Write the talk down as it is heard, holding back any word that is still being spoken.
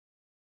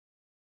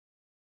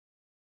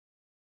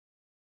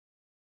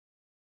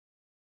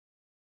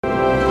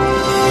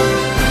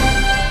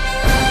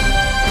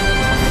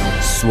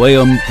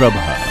Swayam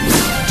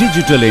Prabha.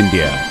 Digital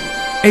India.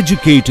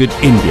 Educated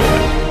India.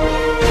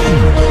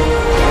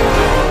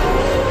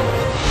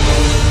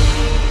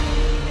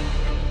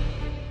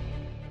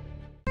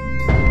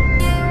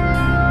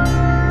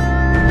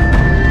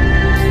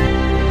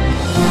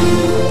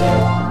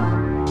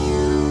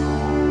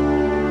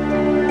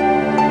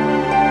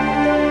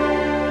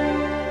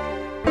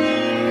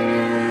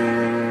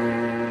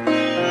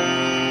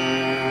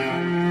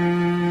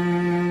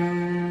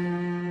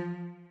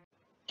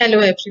 Hello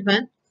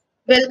everyone.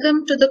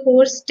 Welcome to the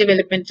course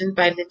Developmental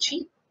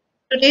Biology.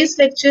 Today's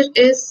lecture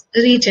is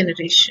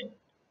Regeneration.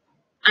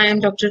 I am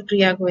Dr.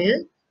 Priya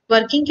Goyal,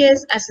 working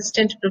as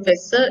Assistant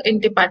Professor in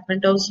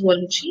Department of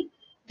Zoology,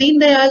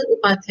 Deen Dayal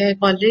Upadhyay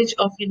College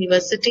of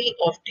University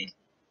of Delhi.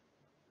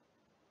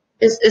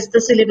 This is the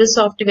syllabus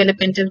of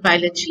Developmental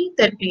Biology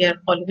that we are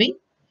following.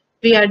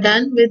 We are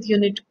done with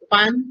Unit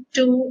 1,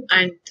 2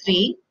 and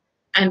 3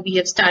 and we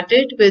have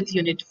started with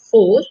Unit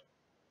 4.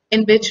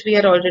 In which we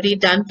are already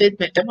done with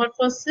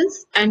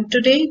metamorphosis, and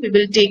today we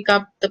will take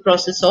up the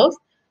process of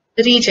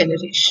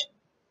regeneration.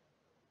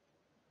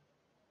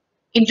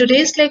 In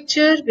today's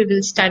lecture, we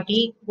will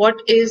study what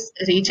is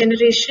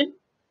regeneration,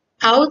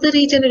 how the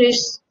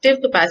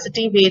regenerative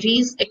capacity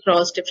varies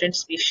across different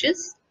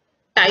species,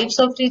 types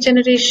of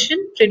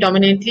regeneration.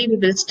 Predominantly, we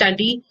will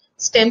study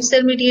stem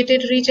cell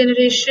mediated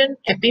regeneration,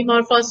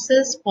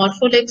 epimorphosis,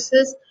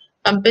 morpholepsis,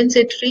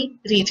 compensatory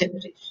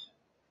regeneration.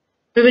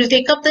 We will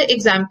take up the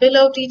example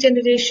of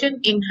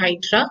regeneration in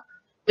Hydra,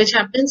 which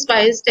happens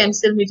by stem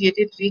cell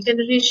mediated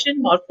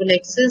regeneration,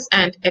 morpholepsis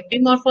and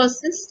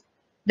epimorphosis.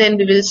 Then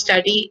we will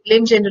study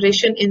limb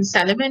generation in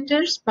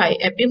salamanders by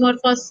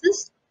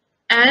epimorphosis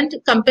and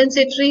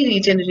compensatory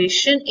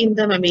regeneration in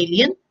the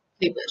mammalian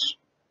liver.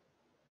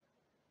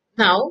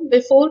 Now,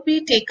 before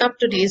we take up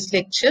today's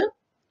lecture,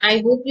 I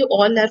hope you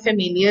all are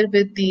familiar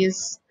with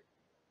these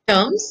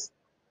terms.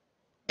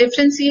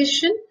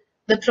 Differentiation,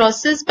 the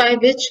process by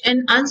which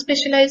an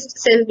unspecialized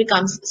cell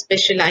becomes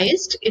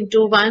specialized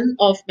into one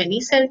of many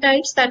cell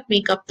types that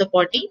make up the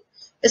body,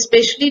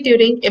 especially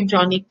during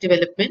embryonic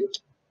development.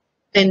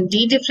 Then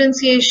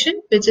dedifferentiation,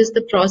 which is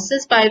the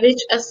process by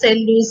which a cell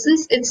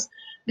loses its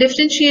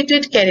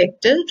differentiated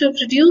character to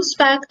produce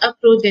back a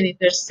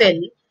progenitor cell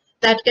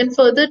that can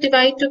further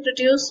divide to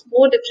produce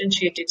more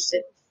differentiated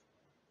cells.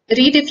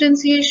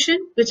 Redifferentiation,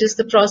 which is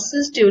the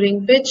process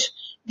during which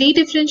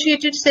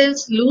dedifferentiated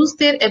cells lose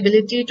their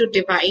ability to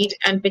divide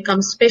and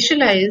become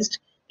specialized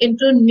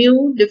into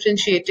new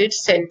differentiated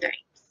cell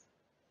types.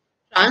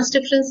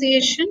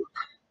 Transdifferentiation,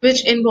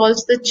 which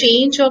involves the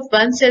change of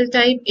one cell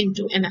type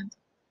into another.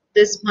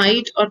 This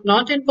might or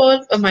not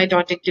involve a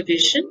mitotic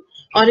division,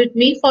 or it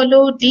may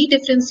follow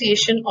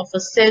dedifferentiation of a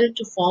cell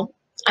to form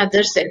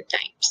other cell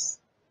types.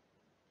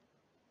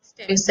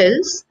 Stem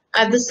cells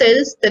are the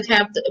cells that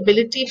have the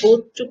ability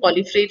both to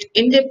proliferate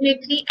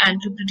indefinitely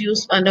and to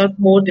produce one or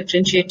more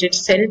differentiated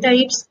cell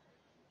types.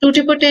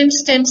 Pluripotent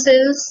stem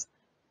cells,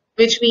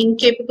 which mean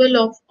capable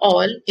of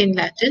all in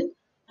Latin,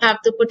 have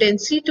the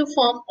potency to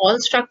form all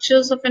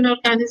structures of an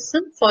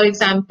organism. For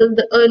example,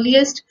 the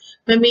earliest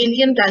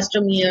mammalian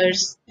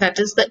blastomeres, that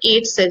is the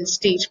 8-cell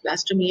stage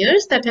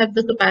blastomeres, that have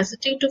the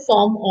capacity to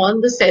form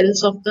all the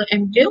cells of the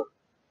embryo.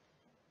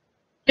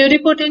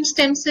 Pluripotent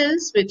stem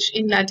cells, which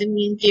in Latin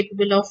mean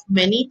capable of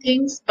many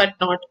things but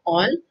not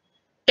all,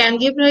 can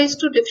give rise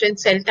to different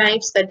cell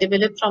types that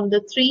develop from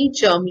the 3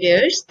 germ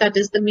layers, that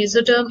is the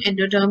mesoderm,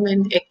 endoderm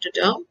and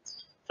ectoderm,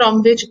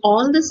 from which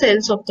all the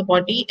cells of the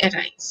body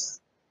arise.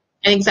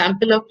 An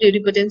example of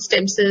pluripotent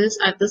stem cells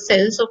are the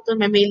cells of the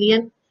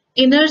mammalian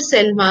inner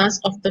cell mass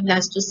of the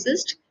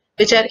blastocyst,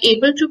 which are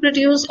able to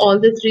produce all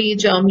the 3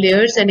 germ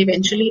layers and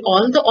eventually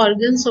all the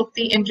organs of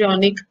the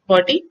embryonic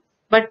body,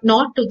 but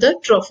not to the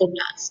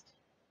trophoblast.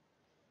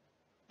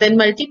 Then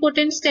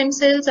multipotent stem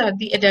cells are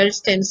the adult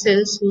stem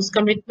cells whose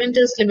commitment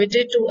is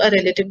limited to a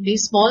relatively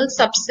small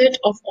subset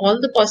of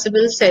all the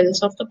possible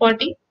cells of the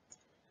body.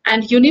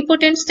 And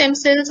unipotent stem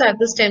cells are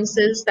the stem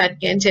cells that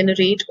can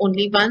generate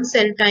only one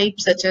cell type,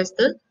 such as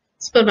the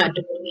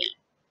spermatogonia.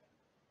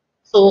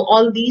 So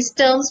all these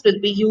terms will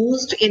be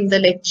used in the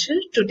lecture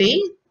today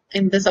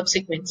in the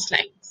subsequent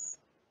slides.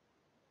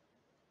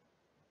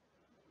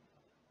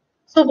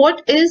 So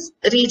what is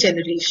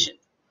regeneration?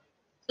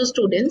 So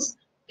students,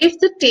 if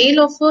the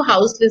tail of a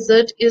house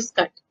lizard is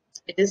cut,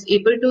 it is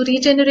able to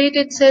regenerate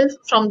itself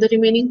from the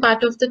remaining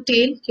part of the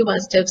tail, you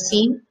must have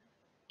seen.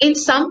 In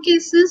some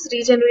cases,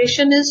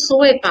 regeneration is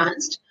so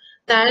advanced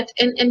that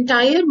an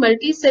entire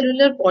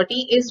multicellular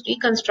body is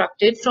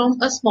reconstructed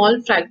from a small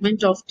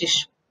fragment of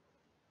tissue.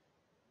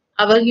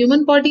 Our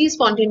human body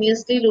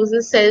spontaneously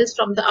loses cells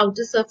from the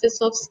outer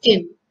surface of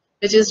skin,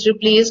 which is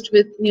replaced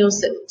with new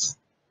cells.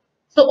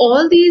 So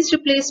all these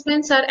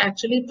replacements are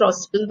actually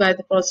possible by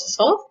the process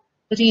of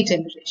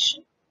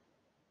regeneration.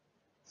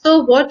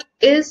 So what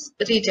is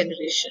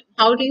regeneration?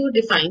 How do you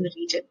define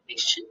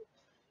regeneration?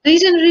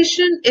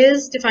 Regeneration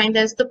is defined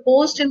as the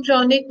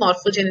post-embryonic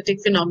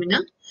morphogenetic phenomena,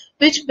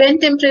 which when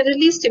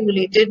temporarily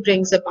stimulated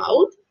brings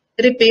about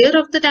repair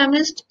of the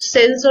damaged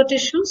cells or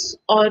tissues,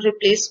 or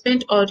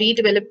replacement or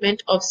redevelopment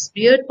of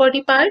severed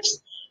body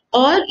parts,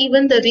 or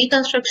even the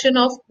reconstruction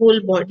of whole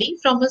body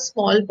from a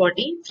small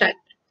body fragment.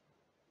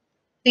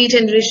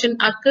 Regeneration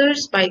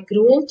occurs by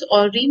growth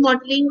or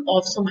remodeling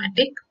of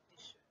somatic.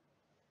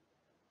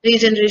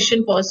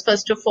 Regeneration was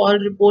first of all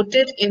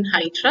reported in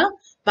Hydra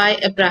by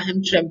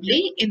Abraham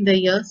Tremblay in the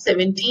year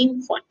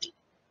 1740.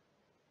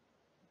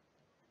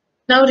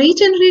 Now,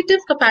 regenerative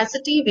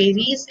capacity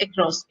varies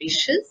across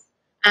species,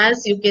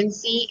 as you can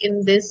see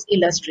in this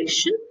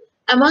illustration.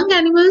 Among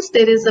animals,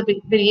 there is a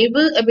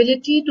variable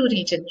ability to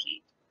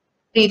regenerate.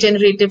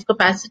 Regenerative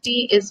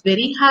capacity is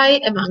very high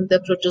among the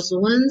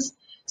protozoans,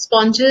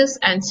 sponges,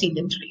 and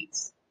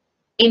coelentrates.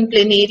 In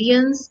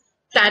planarians,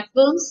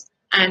 flatworms,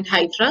 and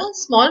hydra,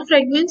 small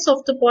fragments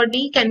of the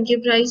body can give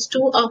rise to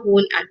a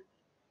whole animal.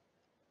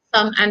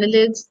 Some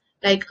annelids,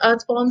 like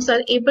earthworms,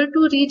 are able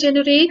to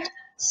regenerate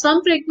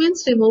some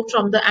fragments removed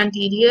from the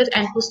anterior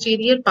and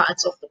posterior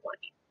parts of the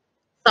body.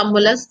 Some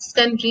mollusks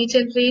can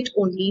regenerate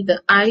only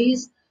the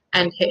eyes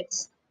and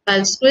heads,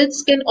 while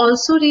squids can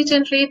also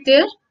regenerate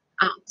their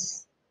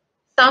arms.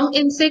 Some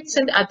insects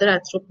and other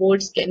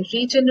arthropods can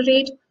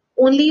regenerate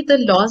only the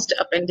lost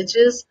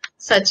appendages,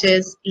 such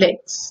as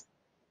legs.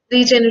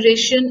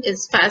 Regeneration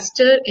is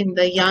faster in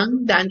the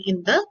young than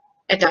in the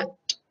adult.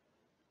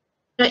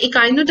 Now,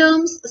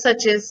 echinoderms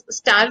such as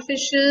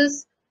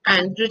starfishes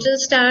and brittle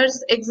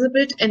stars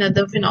exhibit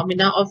another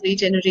phenomena of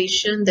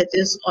regeneration, that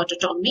is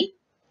autotomy,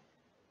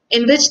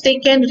 in which they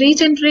can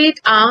regenerate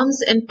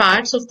arms and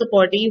parts of the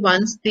body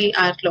once they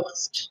are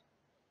lost.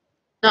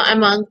 Now,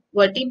 among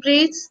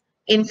vertebrates,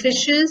 in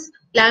fishes,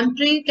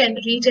 lamprey can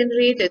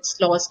regenerate its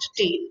lost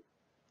tail.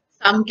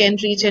 Some can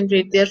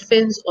regenerate their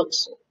fins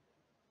also.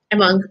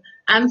 Among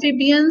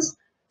amphibians,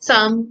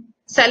 some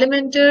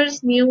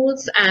salamanders,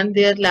 newts, and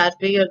their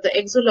larvae, or the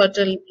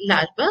axolotl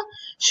larva,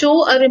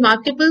 show a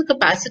remarkable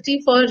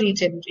capacity for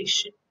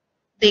regeneration.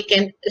 They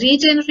can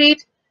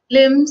regenerate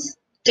limbs,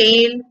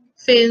 tail,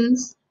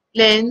 fins,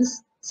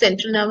 lens,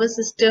 central nervous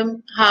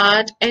system,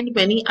 heart, and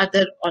many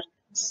other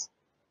organs.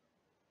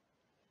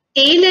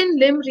 Tail and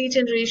limb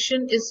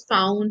regeneration is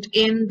found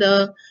in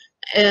the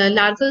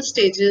larval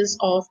stages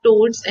of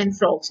toads and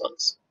frogs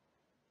also.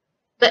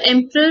 The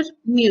emperor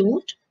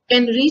newt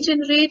can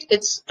regenerate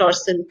its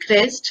dorsal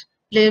crest,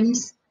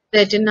 limbs,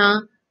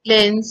 retina,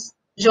 lens,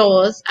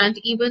 jaws, and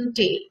even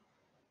tail.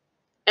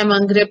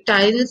 Among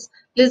reptiles,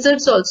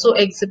 lizards also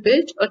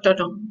exhibit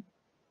autotomy.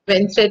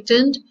 When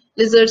threatened,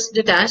 lizards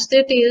detach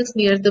their tails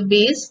near the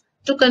base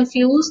to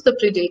confuse the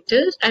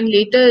predator and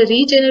later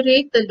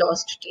regenerate the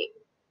lost tail.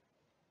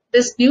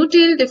 This new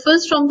tail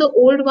differs from the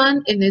old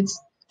one in its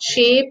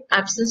shape,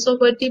 absence of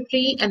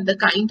vertebrae, and the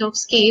kind of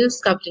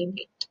scales covering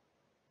it.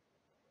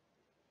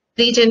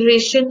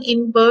 Regeneration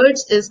in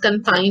birds is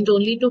confined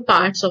only to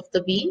parts of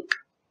the beak,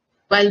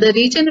 while the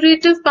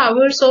regenerative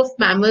powers of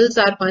mammals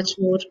are much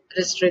more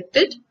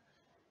restricted.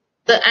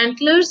 The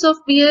antlers of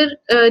deer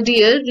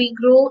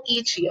regrow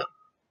each year.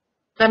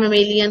 The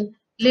mammalian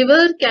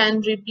liver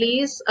can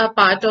replace a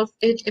part of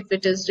it if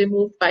it is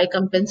removed by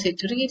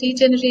compensatory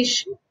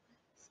regeneration.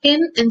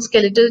 Skin and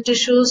skeletal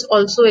tissues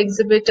also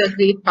exhibit a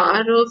great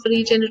power of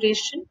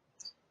regeneration.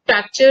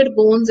 Fractured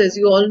bones, as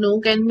you all know,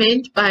 can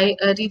mend by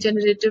a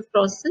regenerative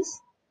process,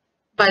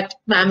 but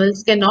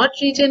mammals cannot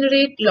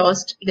regenerate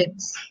lost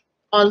limbs,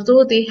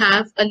 although they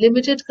have a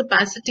limited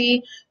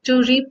capacity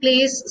to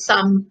replace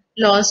some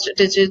lost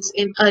digits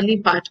in early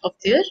part of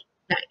their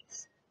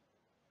life.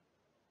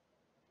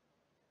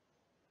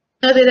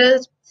 Now, there are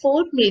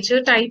four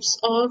major types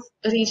of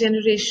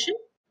regeneration.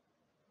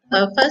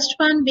 The first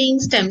one being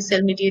stem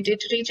cell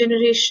mediated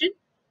regeneration,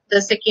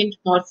 the second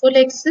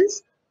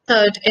morpholexis,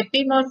 third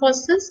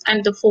epimorphosis,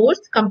 and the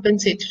fourth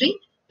compensatory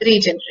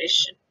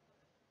regeneration.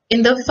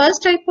 In the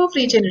first type of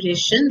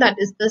regeneration, that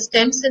is the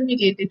stem cell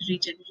mediated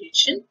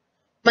regeneration,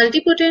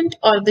 multipotent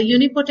or the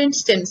unipotent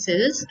stem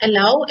cells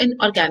allow an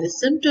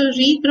organism to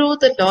regrow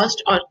the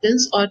lost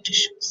organs or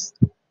tissues.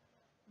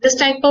 This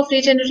type of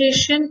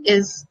regeneration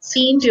is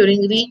seen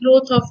during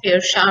regrowth of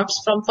hair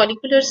shafts from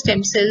follicular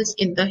stem cells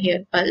in the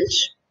hair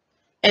bulge,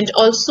 and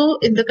also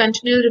in the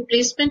continual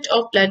replacement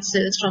of blood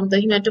cells from the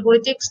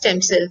hematopoietic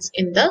stem cells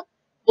in the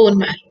bone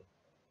marrow.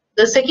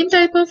 The second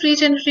type of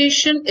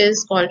regeneration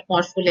is called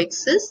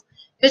morpholexis,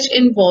 which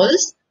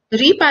involves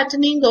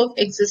repatterning of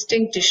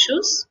existing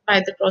tissues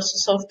by the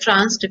process of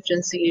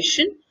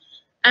transdifferentiation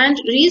and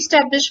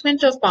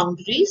re-establishment of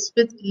boundaries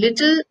with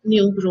little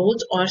new growth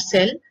or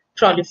cell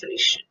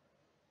proliferation.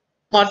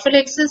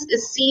 Morpholexis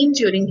is seen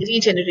during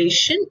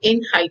regeneration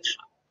in hydra.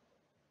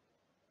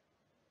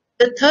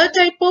 The third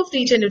type of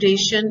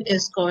regeneration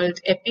is called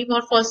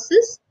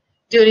epimorphosis,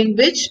 during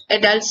which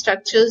adult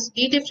structures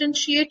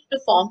dedifferentiate to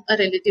form a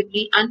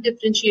relatively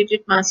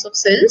undifferentiated mass of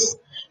cells,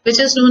 which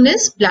is known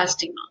as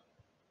blastema,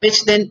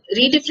 which then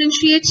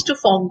redifferentiates to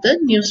form the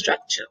new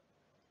structure.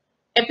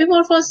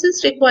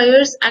 Epimorphosis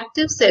requires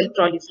active cell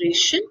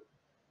proliferation,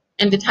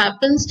 and it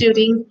happens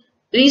during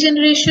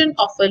regeneration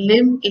of a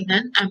limb in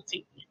an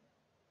amphibian.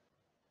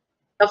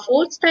 The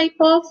fourth type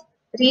of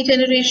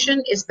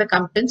Regeneration is the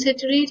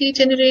compensatory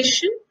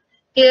regeneration.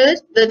 Here,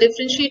 the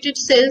differentiated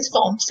cells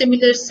form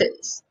similar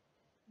cells.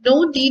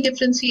 No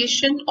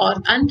dedifferentiation or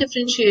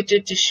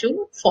undifferentiated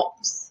tissue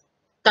forms.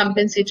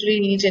 Compensatory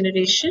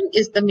regeneration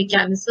is the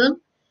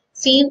mechanism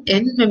seen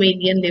in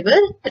mammalian liver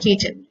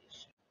regeneration.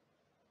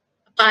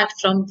 Apart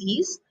from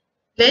these,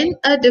 when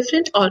a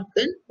different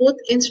organ, both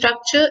in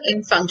structure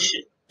and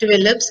function,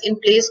 develops in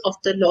place of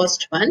the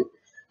lost one,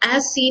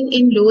 as seen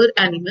in lower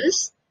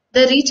animals,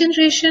 the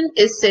regeneration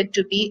is said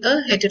to be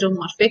a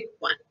heteromorphic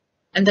one,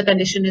 and the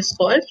condition is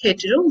called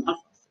heteromorphism.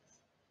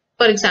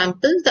 For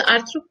example, the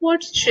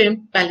arthropod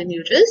shrimp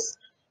Balanurus,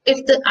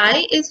 if the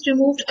eye is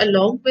removed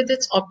along with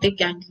its optic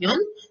ganglion,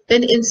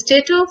 then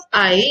instead of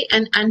eye,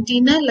 an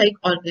antenna-like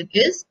organ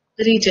is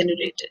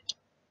regenerated.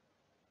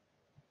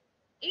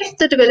 If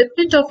the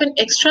development of an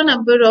extra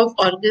number of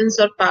organs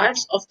or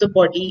parts of the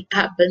body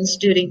happens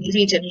during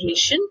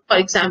regeneration, for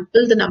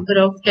example, the number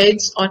of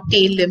heads or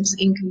tail limbs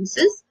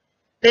increases,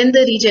 then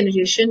the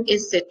regeneration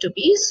is said to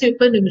be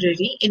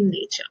supernumerary in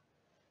nature.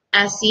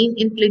 As seen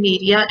in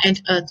planaria and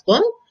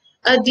earthworm,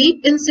 a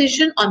deep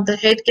incision on the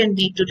head can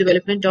lead to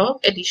development of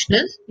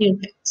additional new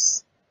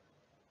heads.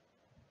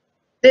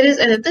 There is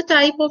another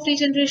type of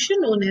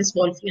regeneration known as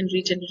Wolffian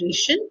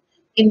regeneration,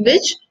 in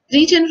which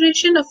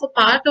regeneration of a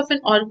part of an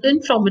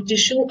organ from a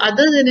tissue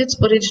other than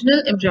its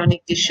original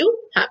embryonic tissue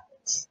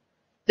happens.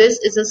 This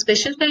is a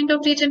special kind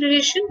of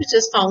regeneration which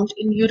is found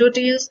in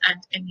urotails and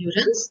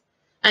endurance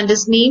and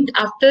is named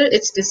after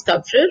its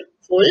discoverer,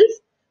 Wolff,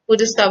 who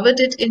discovered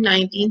it in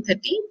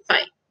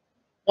 1935.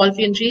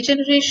 Wolffian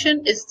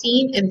regeneration is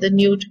seen in the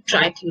nude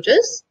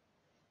triturus.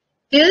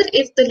 Here,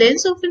 if the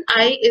lens of an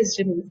eye is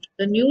removed,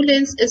 the new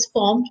lens is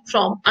formed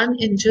from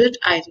uninjured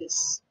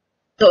iris.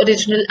 The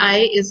original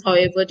eye is,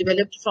 however,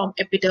 developed from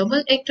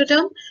epidermal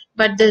ectoderm,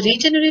 but the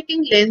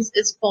regenerating lens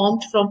is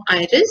formed from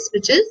iris,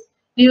 which is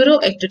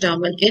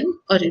neuroectodermal in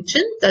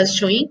origin, thus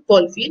showing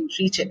Wolffian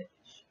regeneration.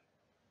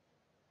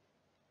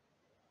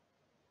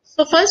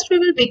 So first we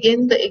will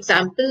begin the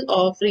example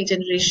of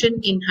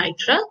regeneration in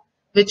Hydra,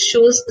 which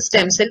shows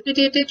stem cell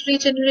mediated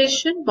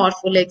regeneration,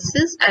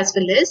 morpholexis as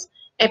well as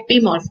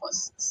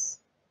epimorphosis.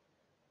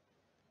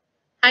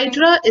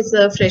 Hydra is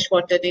a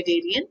freshwater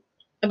cnidarian,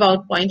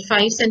 about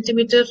 0.5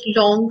 centimeter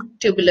long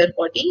tubular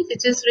body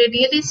which is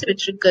radially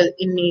symmetrical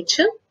in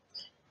nature.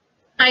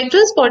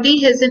 Hydra's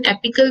body has an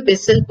apical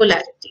basal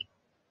polarity.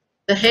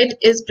 The head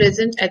is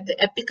present at the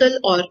apical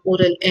or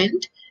oral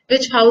end,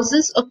 which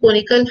houses a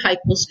conical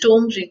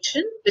hypostome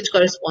region which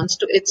corresponds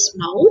to its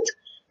mouth,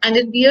 and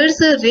it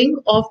bears a ring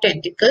of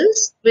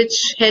tentacles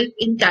which help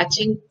in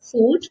catching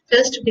food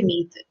just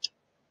beneath it.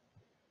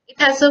 It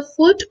has a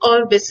foot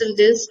or basal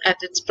disc at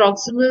its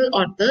proximal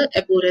or the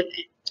aboral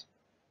end.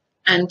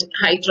 And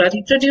Hydra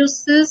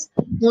reproduces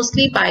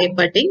mostly by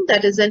budding,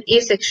 that is an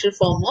asexual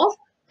form of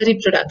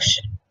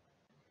reproduction.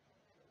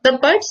 The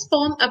buds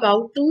form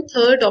about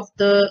 2/3 of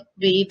the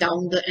way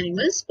down the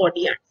animal's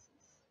body axis.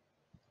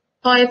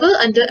 However,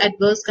 under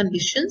adverse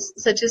conditions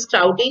such as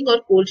crowding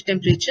or cold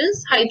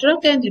temperatures, Hydra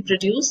can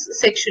reproduce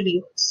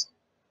sexually also.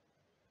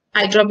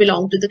 Hydra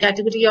belong to the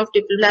category of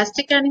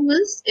diploblastic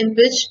animals in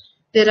which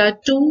there are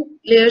two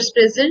layers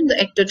present, the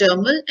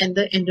ectodermal and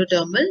the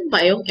endodermal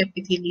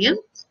myoepithelium.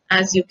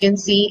 As you can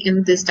see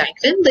in this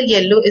diagram, the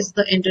yellow is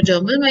the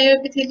endodermal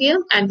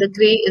myoepithelium and the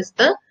gray is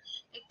the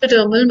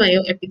ectodermal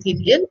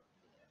myoepithelium.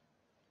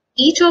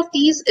 Each of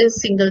these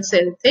is single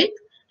cell thick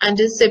and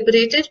is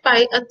separated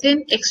by a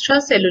thin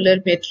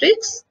extracellular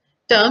matrix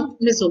termed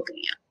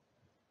mesoglia.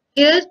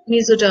 Here,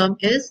 mesoderm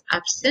is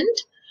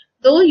absent,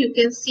 though you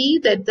can see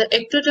that the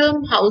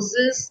ectoderm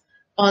houses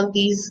all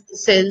these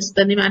cells,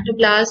 the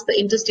nematoblast, the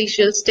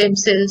interstitial stem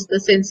cells, the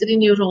sensory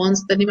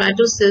neurons, the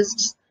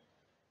nematocysts,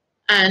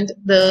 and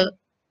the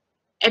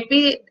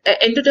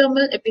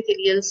endodermal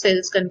epithelial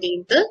cells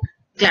contain the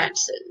gland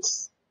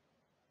cells.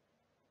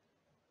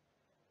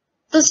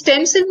 The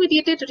stem cell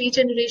mediated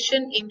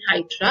regeneration in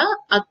Hydra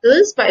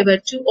occurs by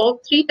virtue of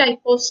three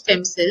types of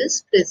stem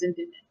cells present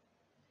in it.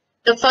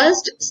 The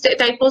first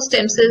type of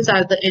stem cells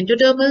are the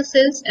endodermal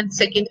cells and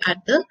second are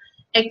the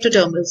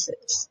ectodermal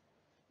cells.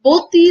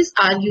 Both these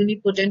are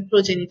unipotent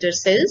progenitor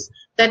cells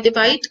that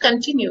divide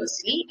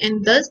continuously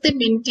and thus they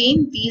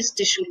maintain these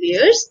tissue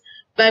layers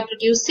by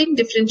producing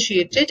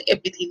differentiated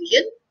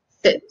epithelial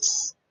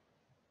cells.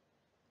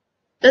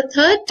 The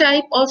third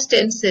type of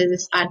stem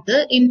cells are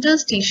the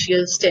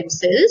interstitial stem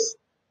cells,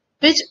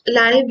 which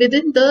lie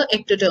within the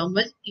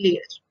ectodermal layer.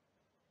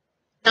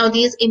 Now,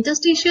 these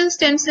interstitial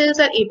stem cells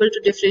are able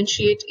to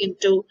differentiate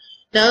into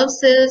nerve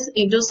cells,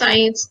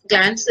 endocytes,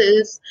 gland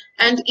cells,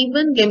 and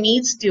even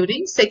gametes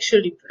during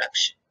sexual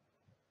reproduction.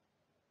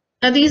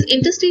 Now, these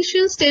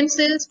interstitial stem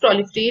cells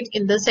proliferate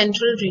in the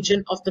central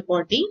region of the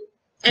body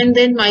and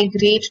then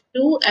migrate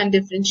to and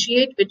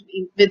differentiate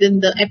within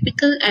the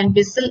apical and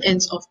basal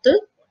ends of the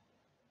body.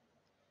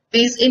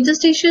 These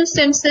interstitial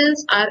stem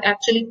cells are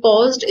actually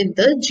paused in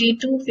the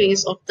G2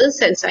 phase of the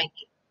cell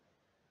cycle.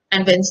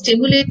 And when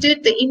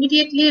stimulated, they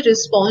immediately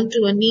respond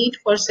to a need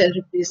for cell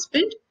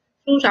replacement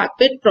through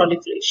rapid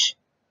proliferation.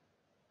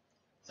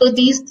 So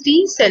these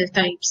three cell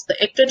types, the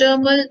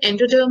ectodermal,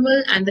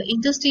 endodermal, and the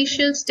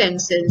interstitial stem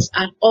cells,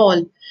 are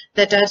all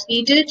that are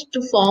needed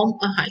to form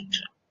a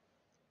hydra.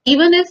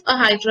 Even if a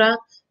hydra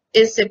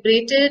is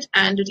separated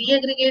and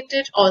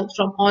reaggregated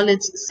from all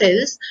its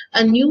cells,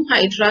 a new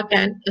hydra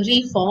can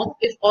reform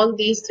if all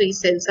these three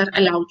cells are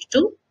allowed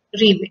to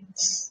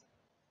remix.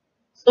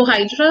 So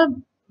hydra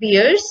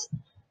bears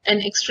an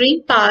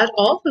extreme power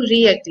of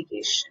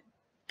reaggregation.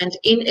 And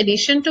in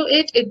addition to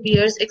it, it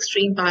bears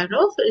extreme power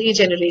of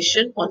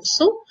regeneration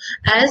also,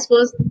 as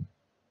was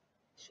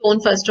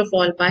shown first of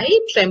all by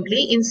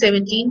Tremblay in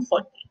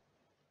 1740.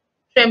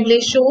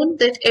 Tremblay shown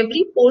that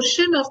every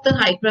portion of the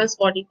hydra's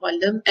body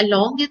column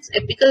along its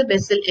apical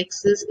basal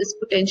axis is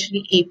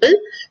potentially able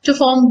to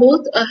form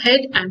both a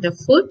head and a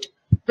foot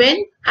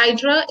when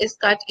hydra is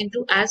cut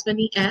into as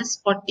many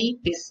as 40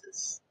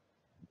 pieces.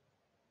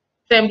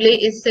 Tremblay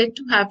is said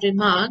to have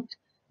remarked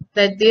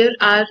that there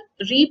are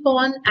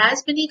reborn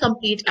as many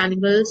complete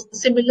animals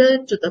similar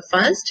to the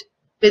first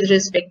with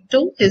respect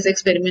to his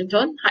experiment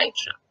on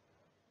hydra.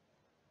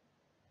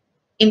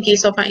 In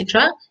case of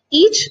hydra,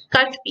 each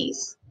cut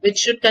piece, which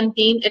should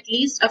contain at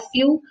least a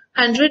few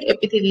hundred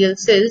epithelial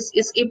cells,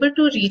 is able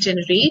to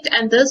regenerate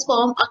and thus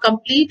form a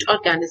complete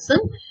organism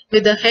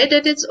with a head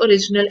at its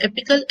original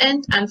apical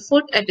end and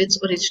foot at its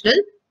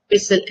original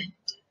basal end.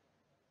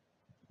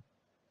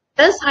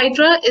 Thus,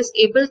 hydra is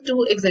able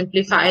to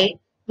exemplify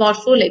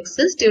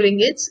morpholexis during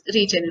its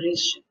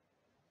regeneration.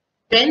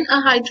 When a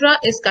hydra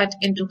is cut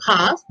into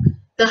half,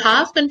 the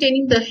half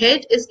containing the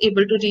head is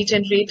able to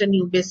regenerate a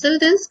new basal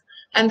disc,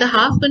 and the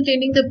half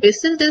containing the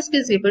basal disc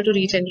is able to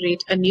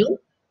regenerate a new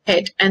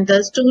head, and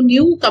thus two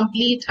new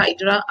complete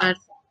hydra are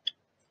formed.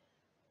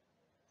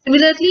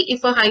 Similarly,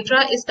 if a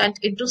hydra is cut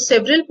into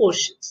several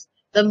portions,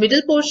 the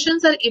middle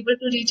portions are able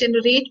to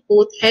regenerate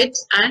both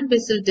heads and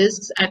basal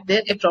discs at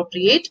their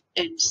appropriate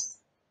ends.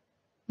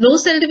 No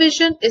cell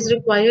division is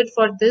required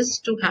for this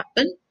to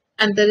happen,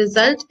 and the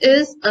result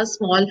is a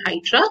small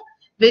hydra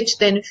which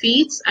then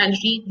feeds and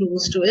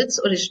regrows to its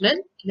original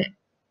length.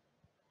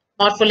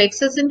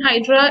 Morpholexis in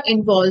hydra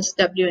involves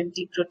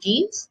WNT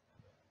proteins.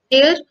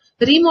 Here,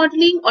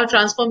 remodeling or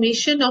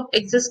transformation of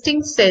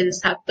existing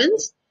cells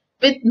happens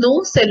with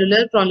no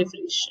cellular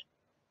proliferation.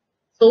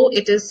 So,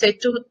 it is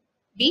said to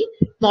be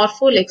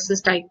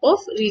morpholexis type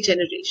of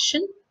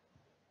regeneration,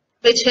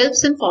 which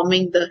helps in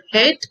forming the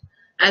head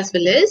as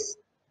well as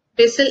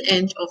basal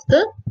end of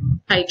the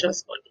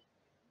hydra's body.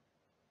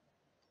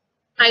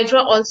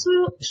 Hydra also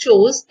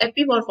shows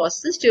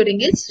epimorphosis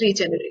during its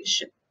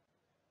regeneration.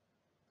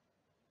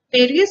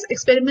 Various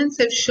experiments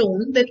have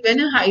shown that when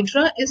a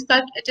hydra is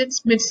cut at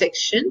its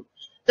midsection,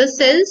 the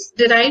cells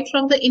derived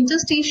from the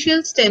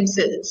interstitial stem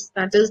cells,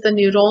 that is the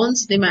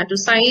neurons,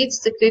 nematocytes,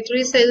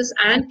 secretory cells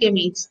and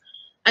gametes,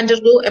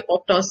 undergo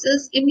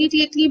apoptosis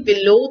immediately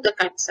below the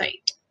cut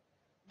site.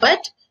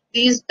 But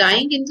these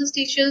dying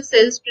interstitial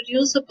cells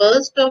produce a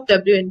burst of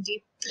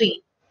WNT3,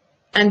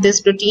 and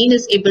this protein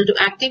is able to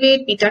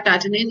activate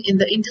beta-catenin in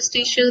the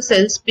interstitial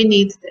cells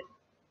beneath them.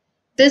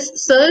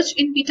 This surge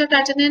in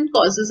beta-catenin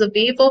causes a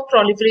wave of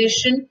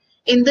proliferation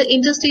in the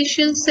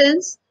interstitial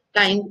cells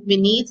lying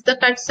beneath the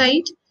cut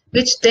site,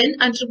 which then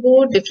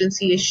undergo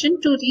differentiation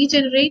to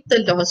regenerate the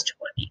lost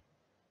body,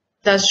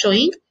 thus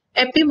showing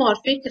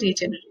epimorphic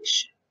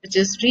regeneration, which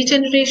is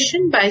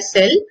regeneration by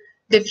cell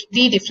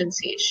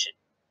de-differentiation.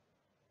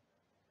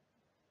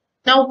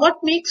 Now, what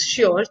makes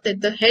sure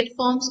that the head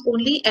forms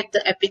only at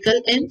the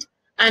apical end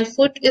and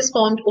foot is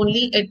formed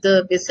only at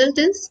the basal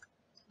disc,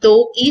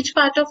 though each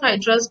part of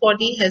hydra's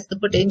body has the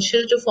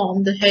potential to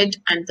form the head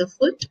and the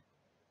foot?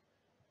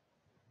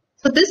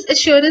 So this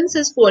assurance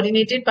is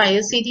coordinated by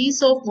a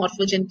series of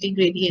morphogenetic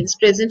gradients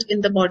present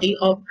in the body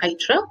of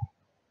hydra.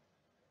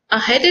 A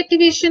head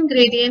activation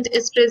gradient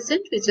is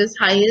present, which is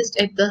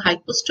highest at the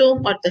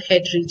hypostome or the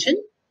head region,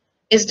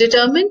 is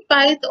determined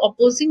by the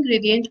opposing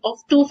gradient of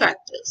two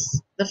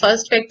factors. The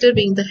first factor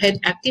being the head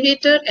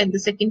activator and the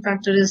second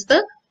factor is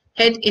the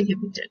head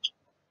inhibitor.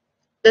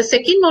 The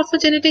second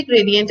morphogenetic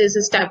gradient is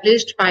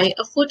established by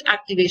a foot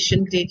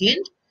activation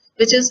gradient,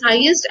 which is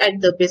highest at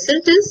the basal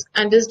disc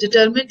and is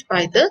determined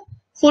by the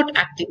foot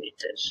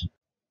activator.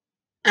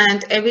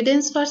 And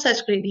evidence for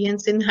such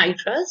gradients in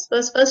hydras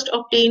was first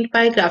obtained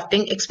by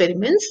grafting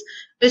experiments,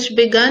 which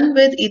began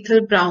with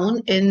Ethel Brown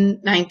in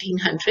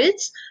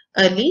 1900s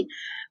early.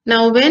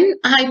 Now, when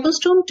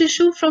hypostome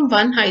tissue from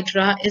one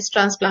hydra is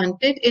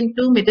transplanted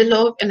into middle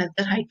of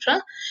another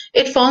hydra,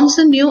 it forms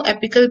a new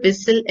apical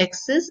basal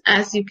axis,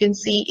 as you can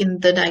see in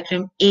the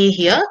diagram A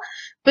here,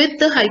 with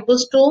the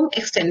hypostome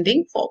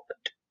extending forward.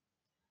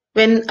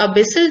 When a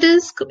basal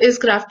disc is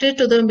grafted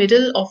to the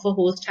middle of a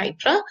host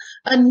hydra,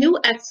 a new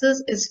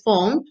axis is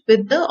formed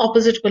with the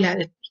opposite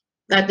polarity,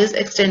 that is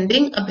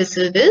extending a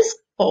basal disc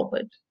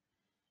forward.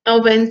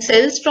 Now, when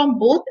cells from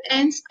both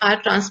ends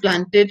are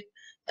transplanted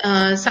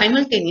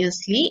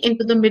simultaneously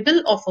into the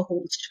middle of a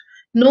host,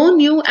 no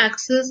new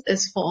axis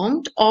is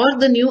formed or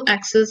the new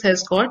axis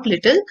has got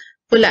little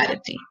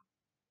polarity.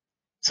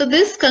 So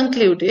this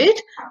concluded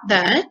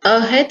that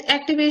a head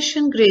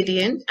activation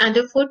gradient and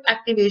a foot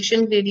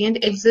activation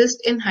gradient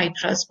exist in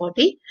Hydra's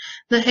body.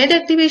 The head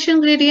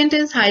activation gradient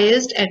is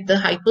highest at the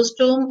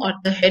hypostome or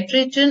the head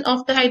region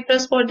of the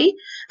Hydra's body,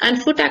 and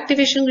foot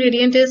activation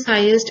gradient is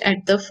highest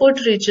at the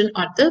foot region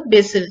or the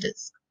basal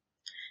disc.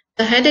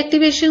 The head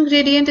activation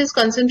gradient is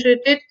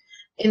concentrated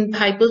in the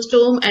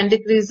hypostome and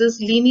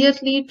decreases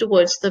linearly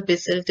towards the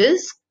basal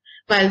disc,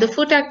 while the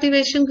foot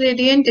activation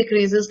gradient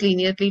decreases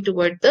linearly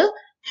toward the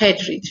head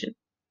region.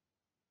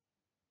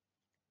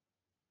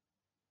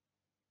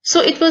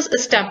 So it was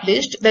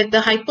established that the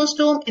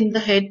hypostome in the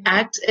head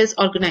acts as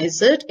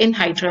organizer in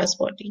Hydra's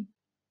body.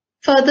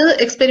 Further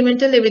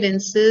experimental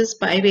evidences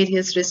by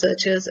various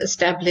researchers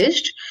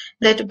established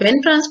that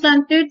when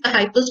transplanted, the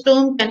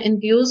hypostome can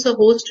induce a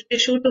host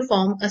tissue to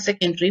form a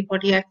secondary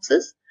body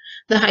axis.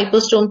 The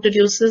hypostome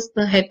produces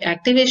the head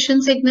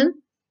activation signal.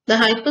 The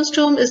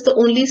hypostome is the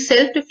only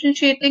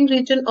self-differentiating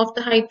region of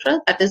the hydra,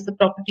 that is the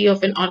property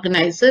of an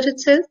organizer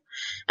itself.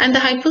 And the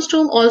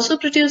hypostome also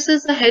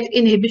produces a head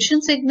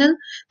inhibition signal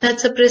that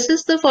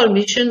suppresses the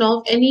formation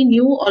of any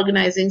new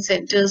organizing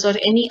centers or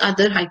any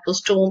other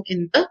hypostome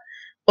in the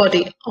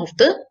body of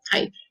the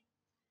hydra.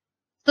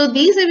 So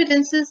these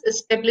evidences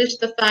establish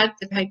the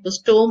fact that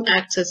hypostome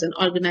acts as an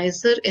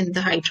organizer in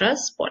the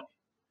hydra's body.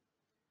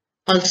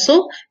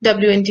 Also,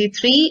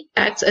 WNT3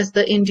 acts as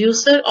the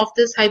inducer of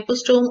this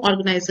hypostome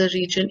organizer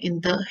region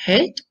in the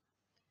head.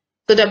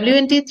 So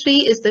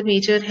WNT3 is the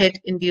major head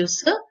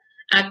inducer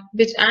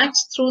which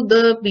acts through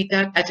the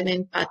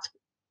beta-catenin pathway.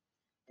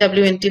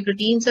 WNT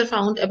proteins are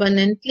found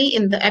abundantly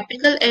in the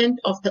apical end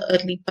of the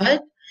early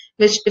bud,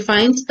 which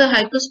defines the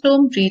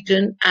hypostome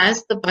region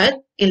as the bud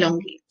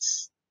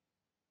elongates.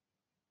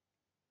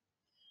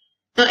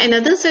 Now,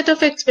 another set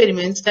of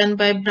experiments done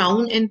by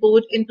Brown and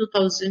Bode in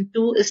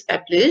 2002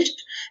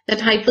 established that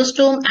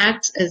hypostome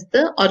acts as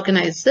the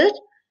organizer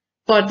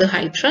for the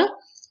hydra.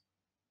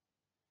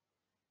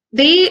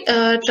 They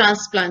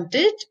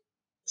transplanted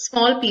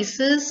small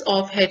pieces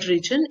of head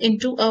region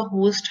into a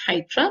host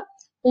hydra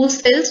whose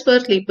cells were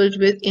labeled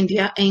with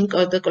India ink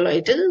or the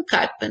colloidal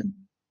carbon.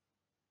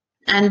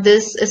 And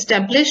this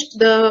established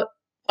the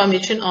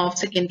formation of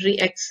secondary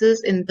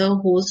axis in the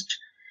host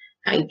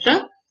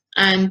hydra.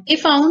 And they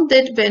found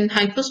that when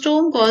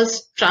hypostome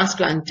was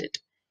transplanted,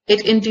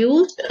 it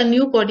induced a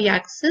new body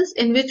axis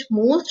in which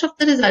most of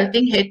the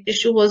resulting head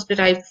tissue was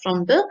derived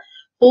from the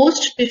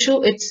host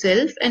tissue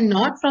itself and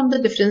not from the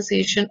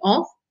differentiation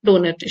of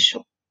donor tissue.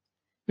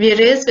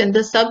 Whereas when the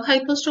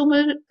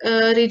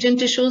subhypostomal region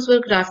tissues were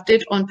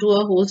grafted onto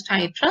a host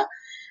hydra,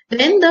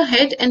 then the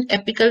head and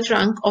apical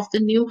trunk of the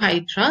new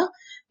hydra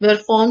were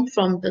formed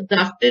from the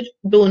grafted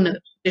donor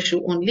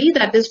tissue only,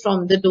 that is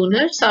from the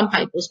donor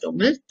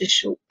subhypostomal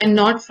tissue and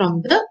not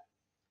from the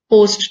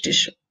host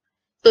tissue.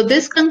 So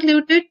this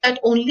concluded that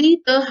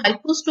only the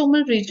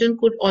hypostomal region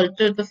could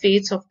alter the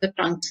face of the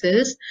trunk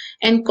cells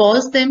and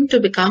cause them to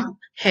become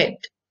head.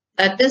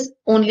 That is,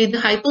 only the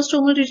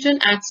hypostomal region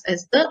acts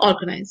as the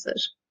organizer.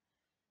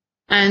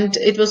 And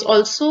it was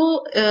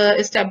also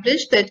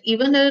established that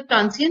even a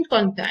transient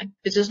contact,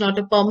 which is not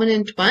a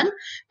permanent one,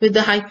 with the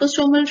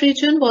hypostomal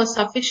region was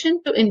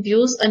sufficient to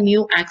induce a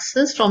new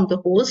axis from the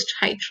host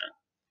hydra.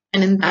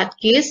 And in that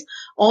case,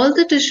 all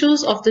the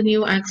tissues of the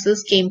new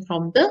axis came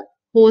from the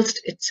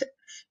host itself.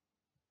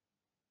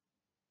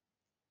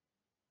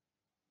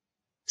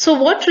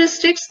 So what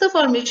restricts the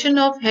formation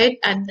of head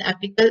at the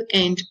apical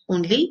end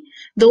only,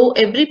 though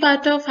every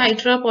part of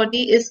hydra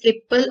body is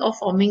capable of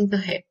forming the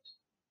head?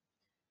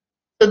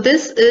 So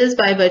this is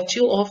by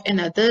virtue of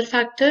another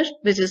factor,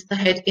 which is the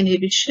head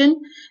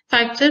inhibition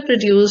factor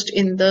produced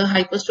in the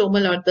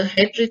hypostomal or the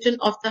head region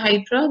of the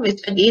hydra,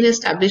 which again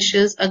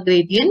establishes a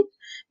gradient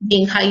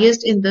being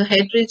highest in the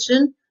head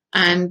region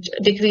and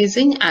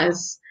decreasing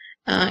as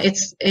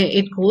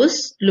it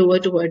goes lower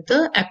toward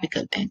the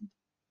apical end.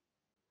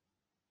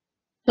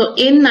 So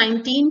in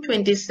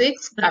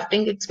 1926,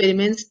 grafting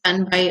experiments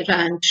done by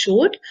Rand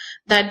showed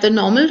that the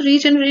normal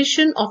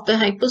regeneration of the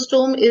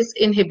hypostome is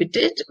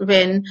inhibited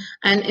when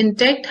an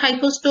intact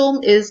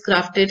hypostome is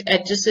grafted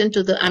adjacent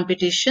to the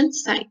amputation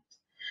site.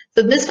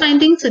 So this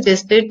finding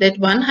suggested that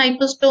one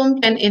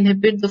hypostome can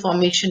inhibit the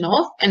formation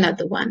of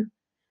another one.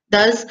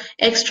 Thus,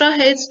 extra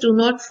heads do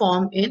not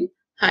form in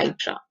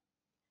hydra.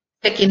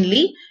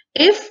 Secondly,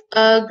 if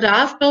a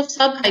graft of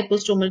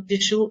subhypostomal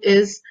tissue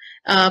is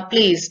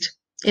placed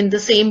in the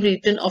same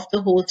region of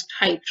the host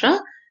hydra,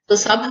 the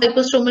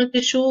subhypostomal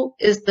tissue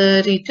is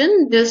the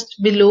region just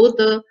below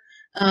the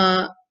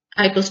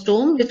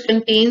hypostome, which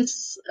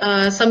contains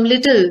some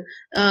little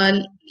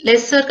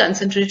lesser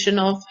concentration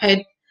of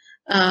head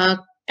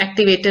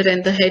activator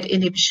and the head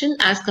inhibition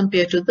as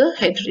compared to the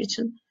head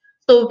region.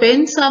 So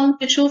when some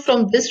tissue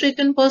from this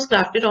region was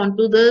grafted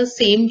onto the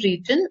same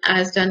region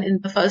as done in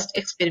the first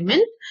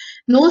experiment,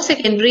 no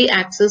secondary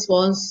axis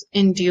was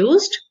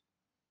induced.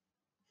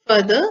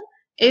 Further,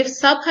 if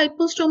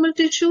subhypostomal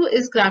tissue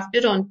is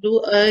grafted onto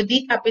a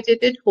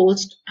decapitated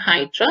host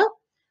hydra,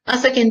 a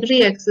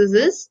secondary axis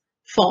is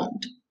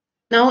formed.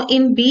 Now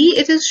in B,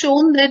 it is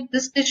shown that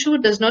this tissue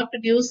does not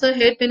produce a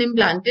head when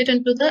implanted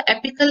into the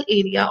apical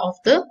area of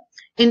the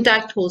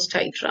intact host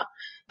hydra.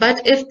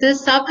 But if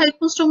this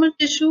subhypostomal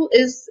tissue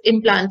is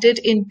implanted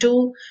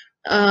into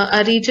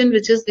a region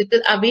which is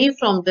little away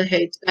from the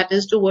head, that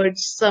is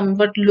towards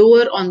somewhat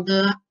lower on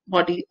the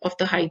body of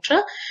the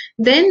hydra,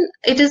 then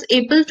it is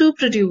able to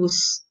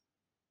produce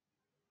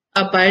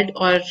a bud,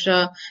 or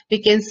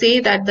we can say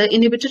that the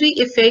inhibitory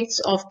effects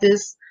of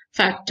this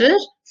factor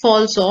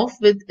falls off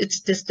with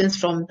its distance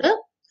from the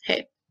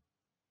head.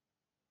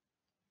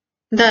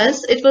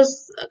 Thus, it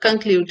was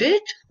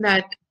concluded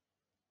that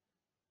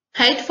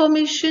head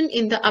formation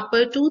in the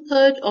upper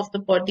two-thirds of the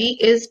body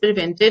is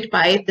prevented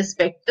by this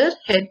vector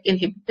head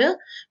inhibitor,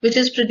 which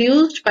is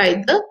produced by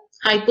the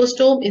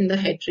hypostome in the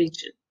head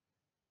region.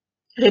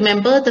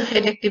 Remember, the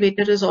head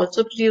activator is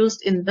also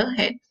produced in the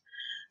head.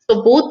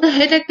 So both the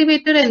head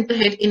activator and the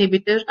head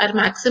inhibitor are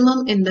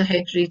maximum in the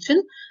head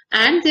region,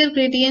 and their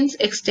gradients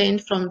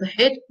extend from the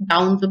head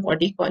down the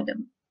body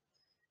column.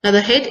 Now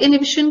the head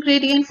inhibition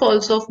gradient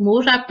falls off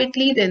more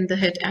rapidly than the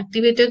head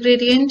activator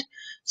gradient.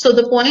 So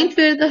the point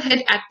where the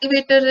head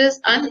activator is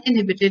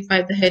uninhibited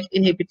by the head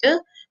inhibitor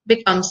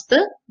becomes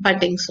the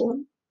budding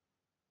zone.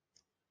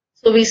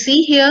 So we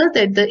see here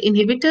that the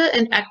inhibitor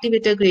and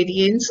activator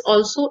gradients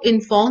also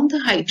inform the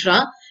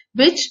hydra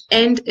which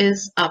end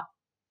is up,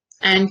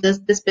 and thus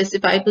they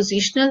specify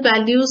positional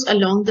values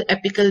along the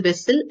apical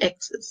vessel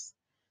axis.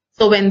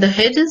 So when the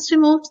head is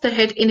removed, the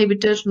head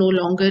inhibitor no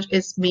longer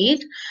is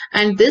made,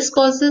 and this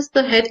causes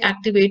the head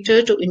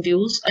activator to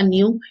induce a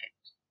new head.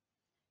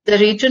 The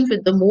region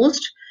with the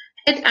most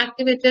head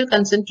activator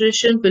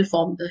concentration will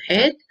form the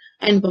head,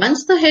 and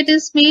once the head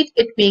is made,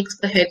 it makes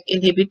the head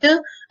inhibitor,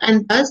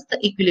 and thus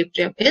the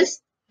equilibrium is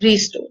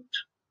restored.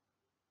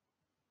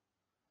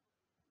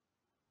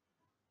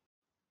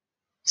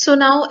 So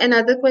now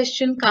another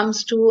question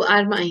comes to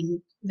our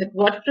mind, that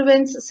what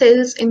prevents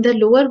cells in the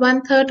lower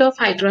one-third of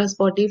hydra's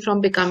body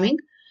from becoming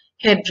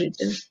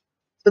head-ridden?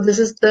 So this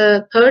is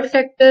the third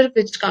factor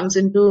which comes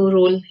into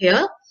role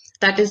here,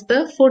 that is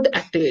the food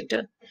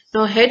activator.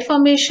 Now head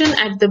formation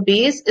at the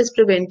base is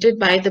prevented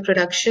by the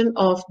production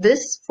of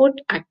this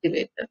food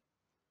activator.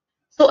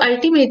 So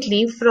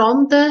ultimately,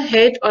 from the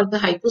head or the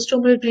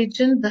hypostomal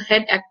region, the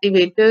head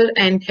activator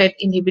and head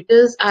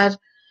inhibitors are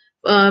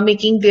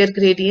making their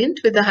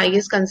gradient with the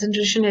highest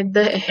concentration at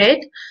the head,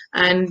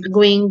 and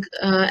going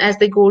as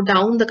they go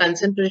down, the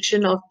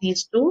concentration of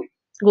these two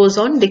goes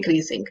on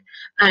decreasing,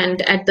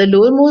 and at the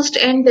lowermost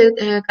end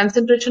the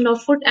concentration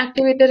of foot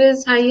activator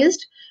is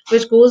highest,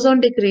 which goes on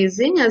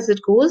decreasing as it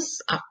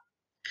goes up.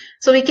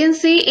 So we can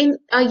see in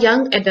a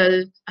young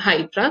adult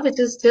hydra which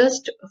is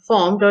just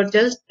formed or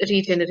just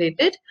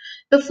regenerated,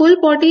 the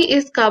full body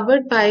is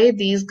covered by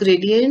these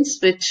gradients,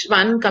 which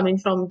one coming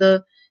from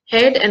the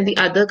head and the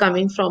other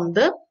coming from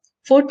the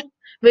foot,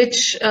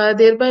 which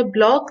thereby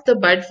block the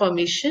bud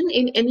formation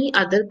in any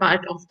other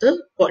part of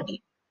the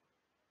body.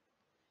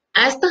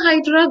 As the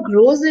hydra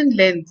grows in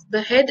length,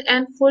 the head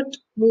and foot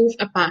move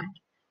apart,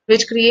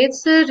 which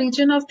creates a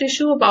region of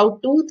tissue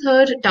about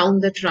two-thirds down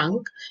the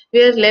trunk,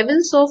 where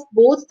levels of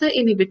both the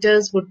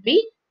inhibitors would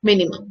be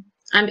minimum.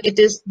 And it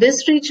is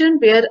this region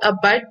where a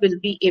bud will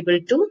be able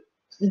to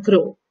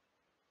grow.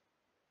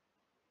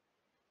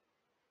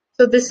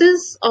 So this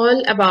is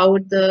all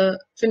about the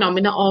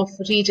phenomena of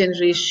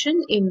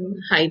regeneration in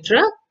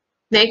hydra.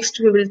 Next,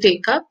 we will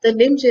take up the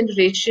limb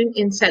generation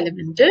in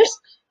salamanders,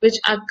 which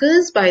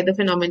occurs by the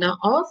phenomena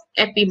of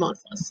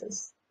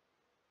epimorphosis.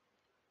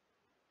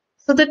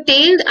 So the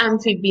tailed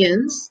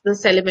amphibians, the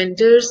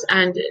salamanders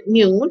and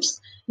newts,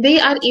 they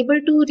are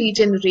able to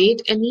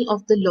regenerate any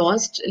of the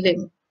lost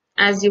limb.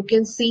 As you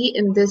can see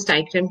in this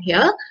diagram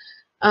here,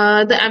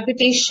 the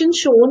amputation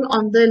shown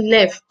on the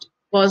left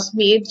was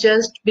made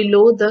just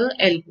below the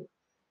elbow,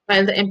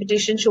 while the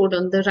amputation shown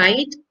on the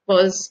right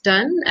was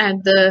done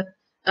at the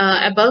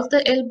above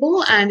the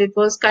elbow, and it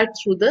was cut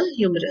through the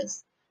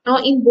humerus. Now,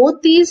 in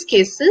both these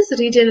cases,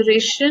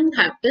 regeneration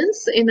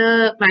happens in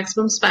a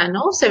maximum span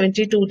of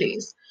 72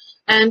 days.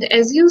 And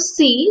as you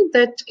see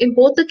that in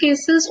both the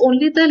cases,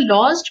 only the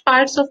lost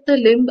parts of the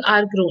limb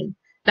are grown.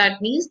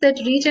 That means that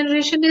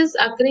regeneration is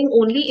occurring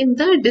only in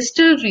the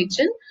distal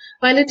region,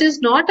 while it is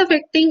not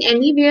affecting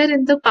anywhere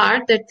in the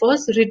part that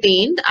was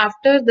retained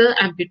after the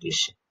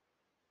amputation.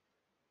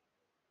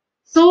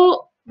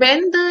 So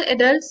when the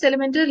adult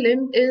salamander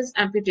limb is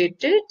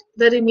amputated,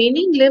 the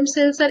remaining limb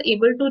cells are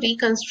able to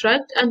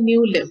reconstruct a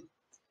new limb,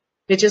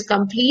 which is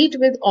complete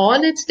with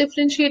all its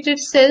differentiated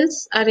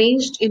cells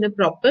arranged in a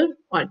proper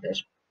order.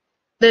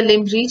 The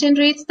limb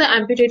regenerates the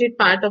amputated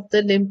part of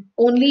the limb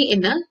only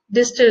in a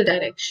distal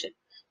direction,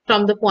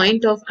 from the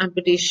point of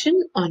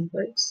amputation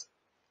onwards.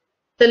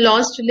 The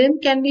lost limb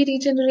can be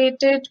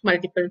regenerated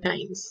multiple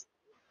times.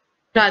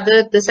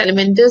 Rather, the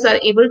salamanders are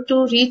able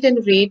to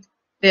regenerate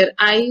their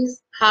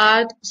eyes,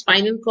 heart,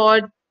 spinal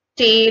cord,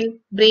 tail,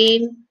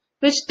 brain,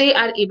 which they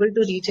are able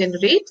to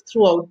regenerate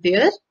throughout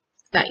their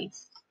life.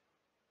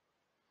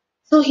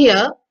 So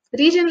here,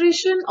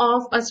 regeneration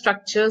of a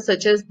structure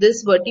such as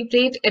this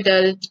vertebrate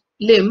adult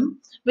limb,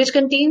 which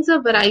contains a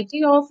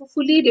variety of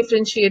fully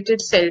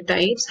differentiated cell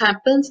types,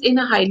 happens in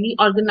a highly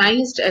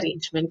organized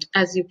arrangement,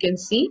 as you can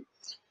see.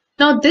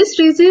 Now, this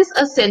raises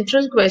a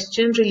central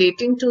question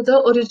relating to the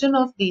origin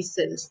of these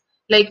cells,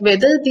 like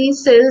whether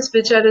these cells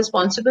which are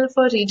responsible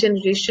for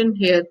regeneration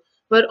here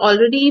were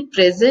already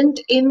present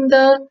in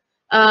the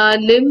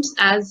limbs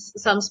as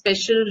some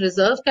special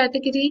reserve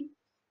category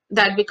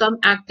that become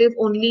active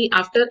only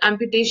after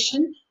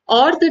amputation,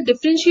 or the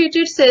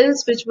differentiated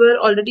cells which were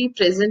already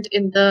present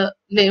in the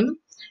limb,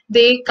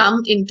 they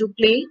come into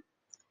play.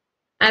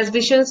 As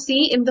we shall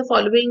see in the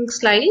following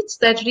slides,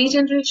 that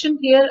regeneration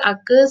here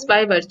occurs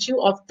by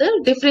virtue of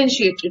the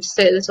differentiated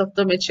cells of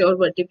the mature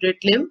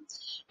vertebrate limb,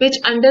 which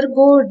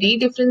undergo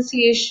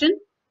dedifferentiation,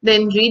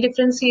 then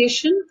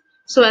redifferentiation,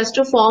 so as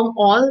to form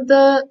all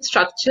the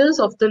structures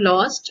of the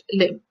lost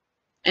limb.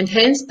 And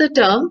hence the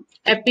term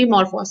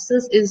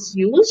epimorphosis is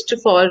used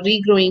for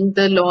regrowing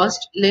the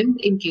lost limb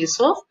in case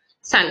of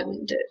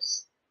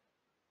salamanders.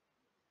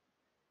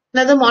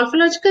 Now, the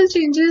morphological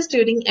changes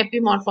during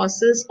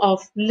epimorphosis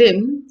of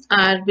limb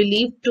are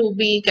believed to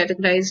be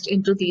categorized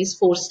into these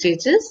 4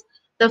 stages.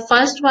 The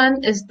first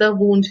one is the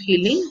wound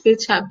healing,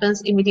 which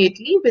happens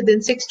immediately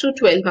within 6 to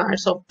 12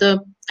 hours of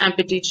the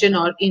amputation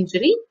or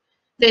injury.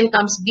 Then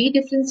comes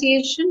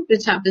dedifferentiation,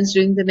 which happens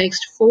during the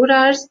next 4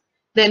 hours.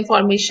 Then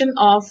formation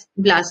of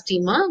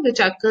blastema, which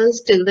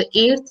occurs till the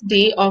 8th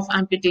day of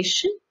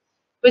amputation,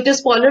 which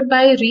is followed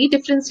by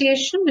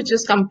redifferentiation, which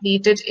is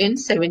completed in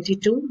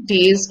 72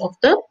 days of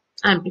the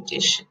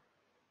amputation.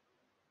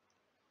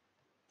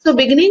 So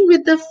beginning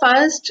with the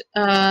first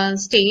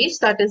stage,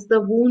 that is the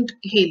wound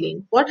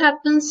healing. What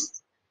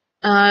happens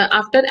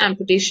after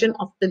amputation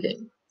of the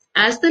limb?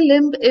 As the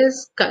limb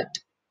is cut,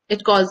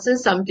 it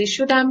causes some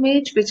tissue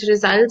damage, which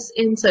results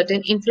in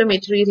certain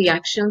inflammatory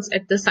reactions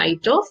at the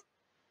site of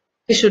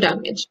tissue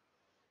damage.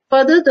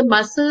 Further, the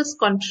muscles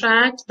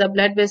contract, the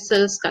blood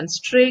vessels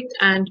constrict,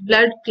 and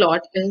blood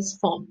clot is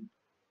formed,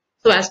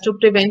 so as to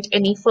prevent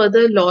any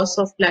further loss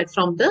of blood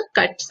from the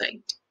cut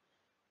site.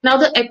 Now,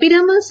 the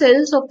epidermal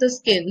cells of the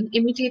skin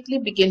immediately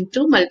begin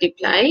to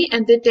multiply,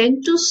 and they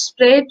tend to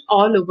spread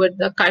all over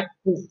the cut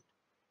wound,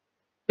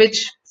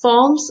 which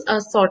forms a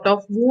sort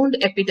of wound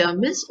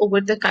epidermis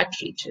over the cut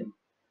region.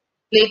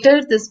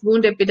 Later, this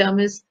wound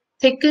epidermis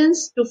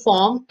thickens to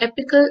form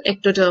apical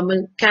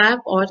ectodermal cap,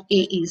 or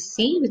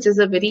AEC, which is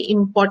a very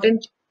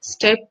important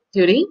step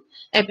during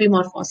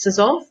epimorphosis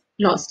of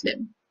lost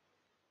limb.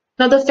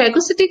 Now, the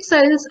phagocytic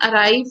cells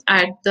arrive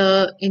at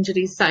the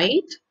injury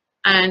site,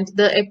 and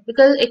the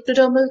apical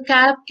ectodermal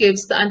cap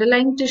gives the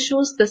underlying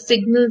tissues the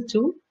signal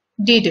to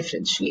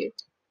dedifferentiate.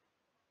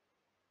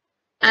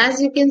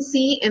 As you can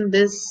see in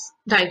this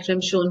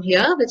diagram shown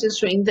here, which is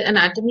showing the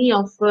anatomy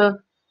of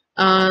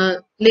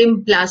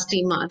limb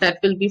blastema that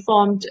will be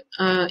formed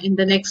in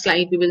the next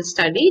slide we will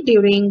study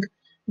during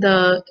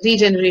the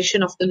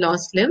regeneration of the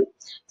lost limb.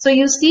 So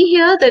you see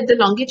here that the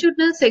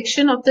longitudinal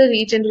section of the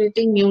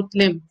regenerating mute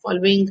limb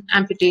following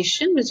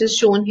amputation, which is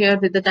shown here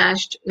with the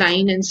dashed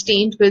line and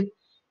stained with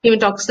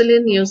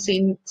hematoxylin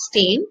eosin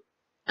stain.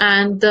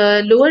 And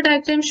the lower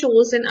diagram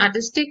shows an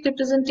artistic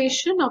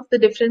representation of the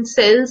different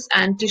cells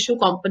and tissue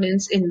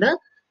components in the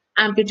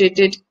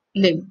amputated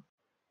limb.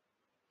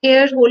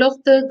 Here, whole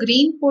of the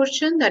green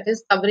portion that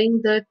is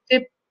covering the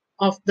tip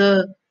of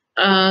the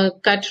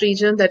cut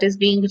region that is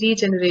being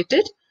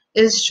regenerated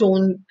is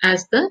shown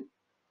as the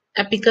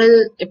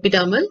apical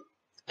epidermal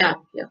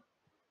cap here.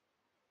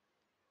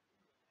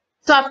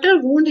 So after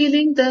wound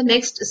healing, the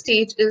next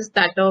stage is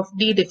that of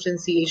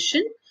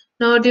dedifferentiation.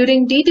 Now,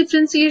 during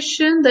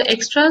dedifferentiation, the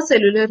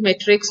extracellular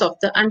matrix of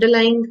the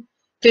underlying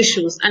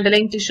tissues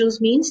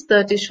means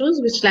the tissues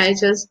which lie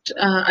just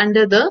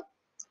under the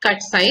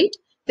cut site,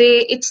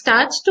 it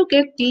starts to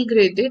get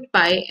degraded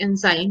by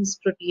enzymes,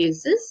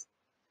 proteases.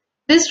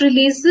 This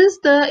releases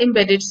the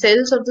embedded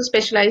cells of the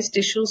specialized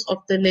tissues of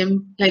the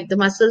limb, like the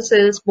muscle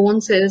cells, bone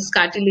cells,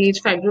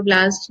 cartilage,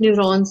 fibroblasts,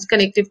 neurons,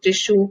 connective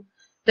tissue.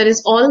 That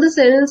is all the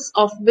cells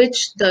of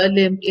which the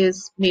limb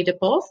is made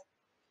up of.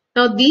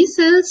 Now, these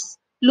cells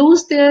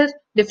lose their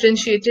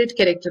differentiated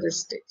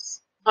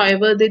characteristics.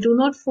 However, they do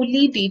not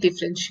fully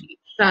dedifferentiate.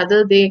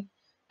 Rather, they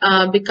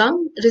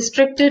become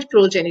restricted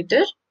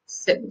progenitor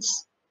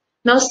cells.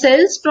 Now,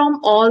 cells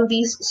from all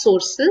these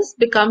sources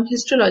become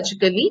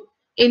histologically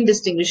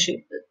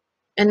indistinguishable,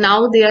 and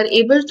now they are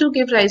able to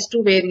give rise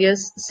to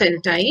various cell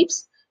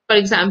types. For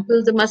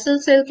example, the muscle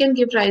cell can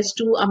give rise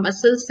to a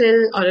muscle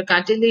cell or a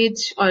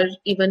cartilage or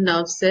even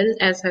nerve cell,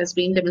 as has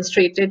been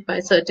demonstrated by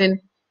certain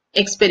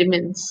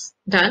experiments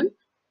done.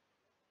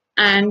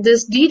 And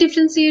this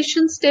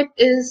dedifferentiation step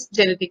is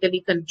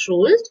genetically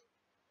controlled.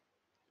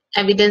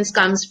 Evidence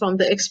comes from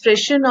the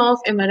expression of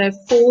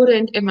MRF4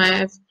 and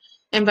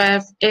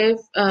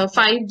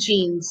MYF5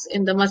 genes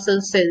in the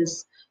muscle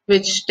cells,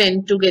 which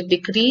tend to get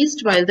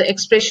decreased, while the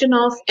expression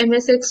of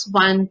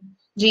MSX1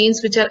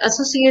 genes, which are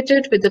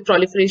associated with the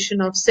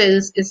proliferation of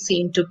cells, is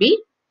seen to be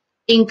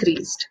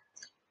increased.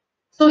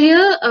 So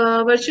here,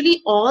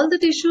 virtually all the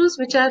tissues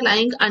which are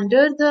lying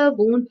under the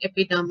wound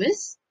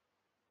epidermis,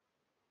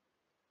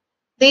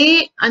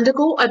 they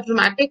undergo a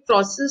dramatic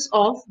process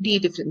of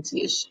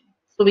de-differentiation.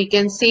 So we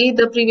can say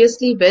the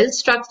previously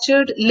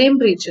well-structured limb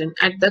region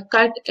at the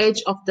cut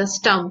edge of the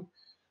stump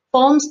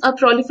forms a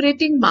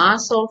proliferating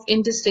mass of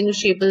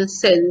indistinguishable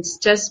cells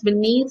just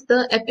beneath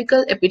the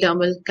apical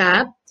epidermal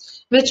cap,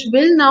 which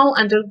will now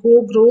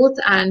undergo growth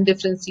and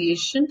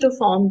differentiation to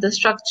form the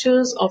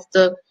structures of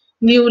the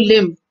new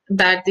limb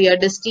that they are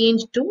destined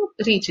to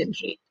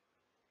regenerate.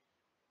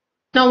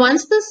 Now,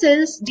 once the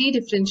cells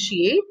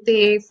de-differentiate,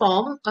 they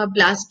form a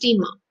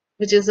blastema,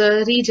 which is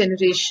a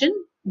regeneration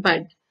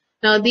bud.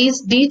 Now,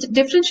 these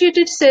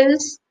differentiated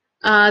cells,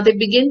 they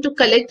begin to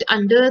collect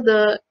under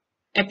the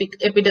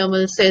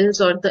epidermal cells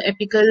or the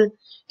apical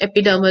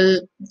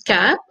epidermal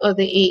cap or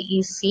the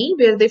AEC,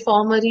 where they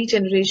form a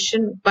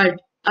regeneration bud,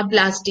 a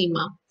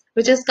blastema,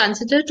 which is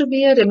considered to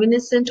be a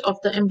reminiscent of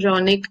the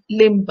embryonic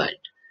limb bud.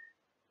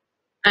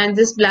 And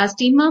this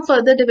blastema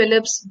further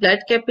develops blood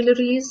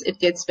capillaries, it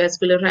gets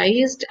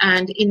vascularized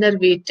and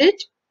innervated.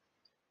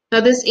 Now,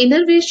 this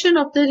innervation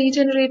of the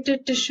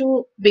regenerated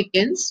tissue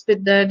begins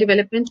with the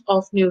development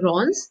of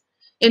neurons,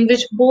 in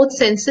which both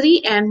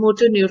sensory and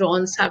motor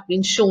neurons have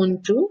been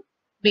shown to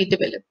be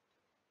developed.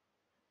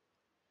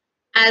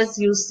 As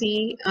you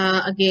see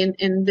again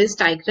in this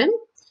diagram,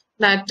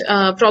 that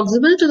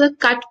proximal to the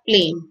cut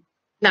plane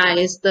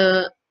lies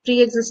the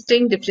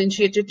pre-existing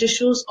differentiated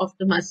tissues of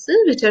the muscle,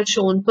 which are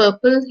shown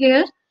purple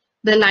here.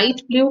 The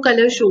light blue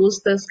color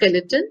shows the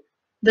skeleton.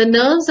 The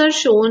nerves are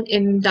shown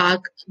in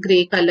dark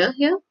gray color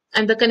here,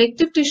 and the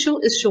connective tissue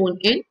is shown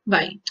in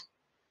white.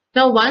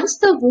 Now, once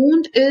the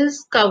wound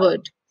is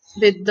covered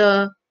with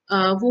the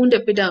wound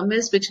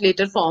epidermis, which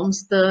later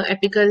forms the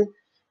apical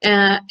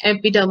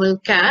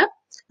epidermal cap,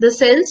 the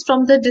cells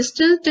from the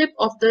distal tip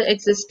of the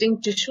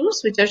existing tissues,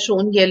 which are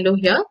shown yellow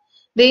here,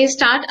 they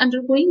start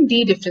undergoing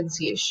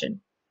de-differentiation.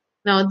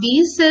 Now,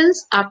 these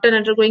cells, after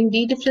undergoing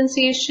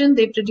de-differentiation,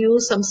 they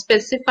produce some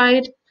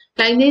specified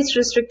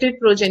lineage-restricted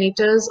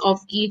progenitors of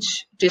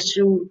each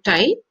tissue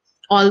type.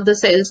 All the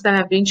cells that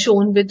have been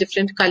shown with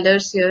different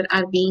colors here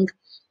are being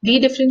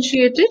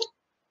de-differentiated.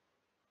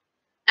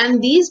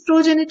 And these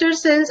progenitor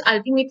cells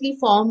ultimately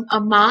form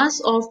a mass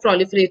of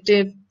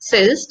proliferative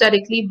cells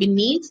directly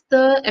beneath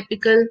the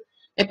apical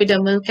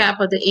epidermal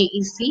cap or the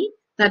AEC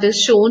that is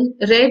shown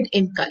red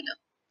in color.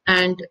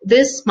 And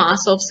this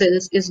mass of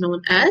cells is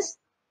known as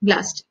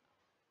blastema.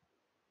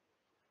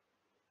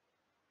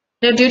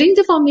 Now, during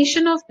the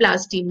formation of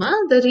blastema,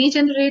 the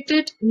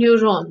regenerated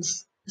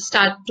neurons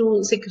start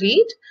to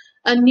secrete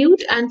a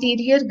nude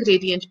anterior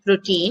gradient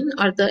protein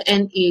or the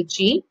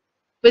NAG,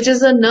 which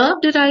is a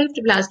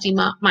nerve-derived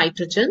blastema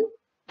mitogen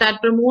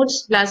that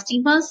promotes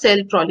blastema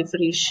cell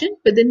proliferation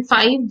within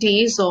 5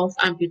 days of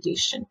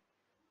amputation.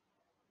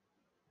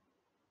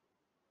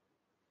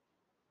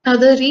 Now,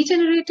 the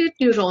regenerated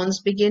neurons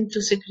begin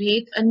to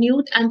secrete a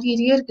nude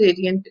anterior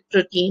gradient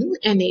protein,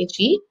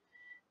 NAG,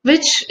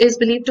 which is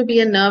believed to be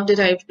a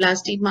nerve-derived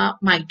blastema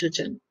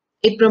mitogen.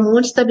 It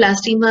promotes the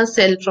blastema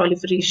cell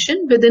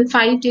proliferation within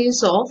 5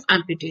 days of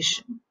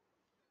amputation.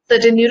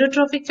 Certain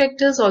neurotrophic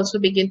factors also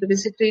begin to be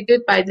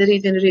secreted by the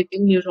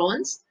regenerating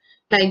neurons,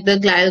 like the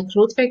glial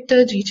growth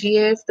factor,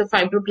 GGF, the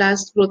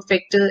fibroblast growth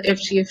factor,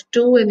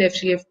 FGF2 and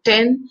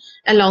FGF10,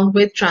 along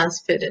with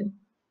transferrin.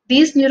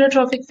 These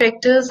neurotrophic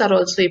factors are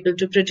also able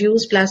to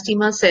produce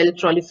blastema cell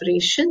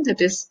proliferation, that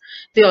is,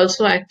 they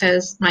also act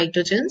as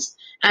mitogens,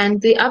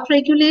 and they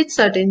upregulate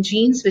certain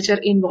genes which are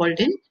involved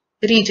in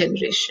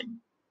regeneration.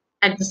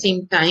 At the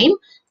same time,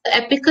 the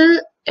apical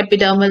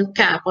epidermal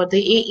cap or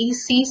the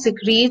AEC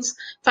secretes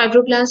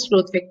fibroblast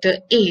growth factor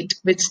 8,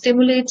 which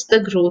stimulates the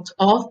growth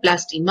of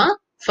blastema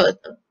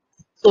further.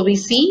 So we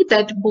see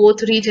that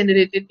both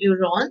regenerated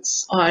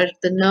neurons or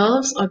the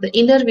nerves or the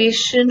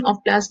innervation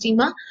of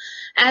blastema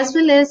as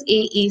well as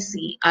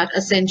AEC are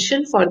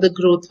essential for the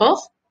growth of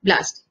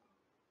blastema.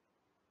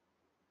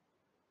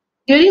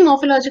 During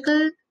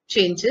morphological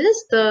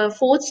changes, the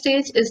fourth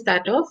stage is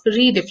that of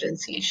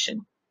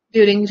redifferentiation.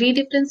 During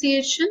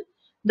redifferentiation,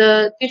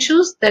 the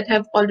tissues that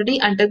have already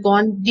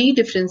undergone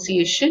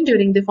dedifferentiation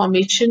during the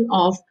formation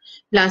of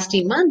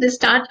blastema, they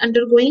start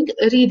undergoing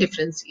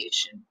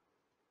redifferentiation.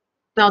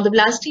 Now, the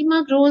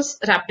blastema grows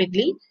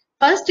rapidly.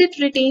 First, it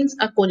retains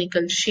a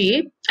conical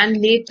shape and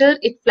later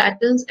it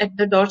flattens at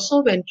the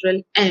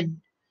dorsoventral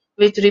end,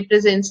 which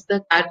represents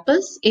the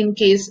carpus in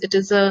case it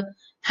is a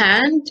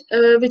hand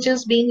which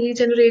is being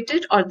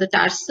regenerated, or the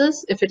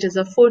tarsus if it is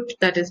a foot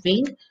that is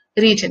being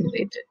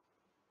regenerated.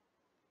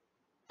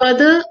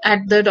 Further,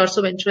 at the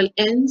dorsoventral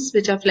ends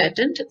which are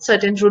flattened,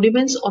 certain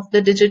rudiments of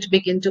the digit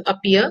begin to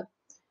appear.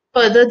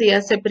 Further, they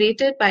are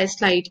separated by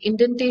slight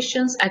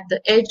indentations at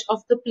the edge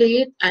of the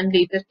plate and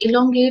later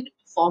elongate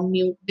to form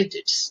new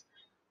digits,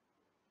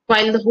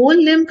 while the whole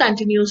limb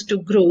continues to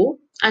grow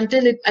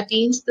until it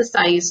attains the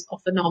size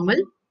of a normal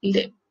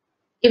limb.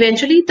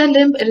 Eventually, the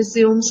limb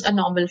resumes a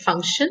normal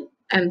function,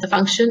 and the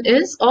function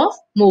is of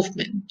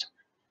movement.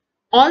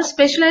 All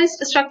specialized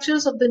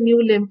structures of the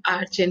new limb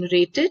are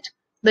generated.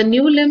 The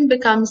new limb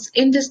becomes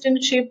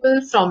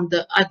indistinguishable from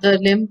the other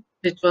limb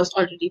which was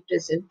already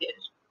present there.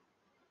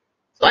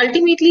 So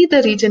ultimately,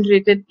 the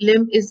regenerated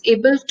limb is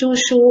able to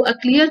show a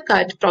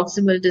clear-cut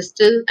proximal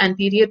distal,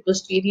 anterior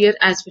posterior,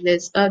 as well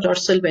as a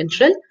dorsal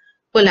ventral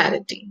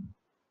polarity.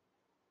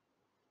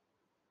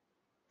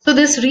 So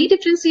this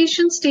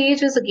redifferentiation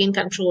stage is again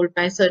controlled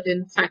by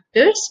certain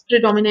factors.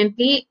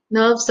 Predominantly,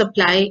 nerve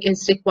supply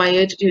is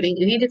required during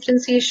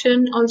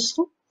redifferentiation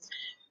also.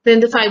 Then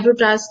the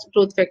fibroblast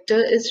growth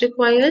factor is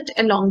required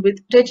along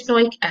with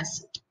retinoic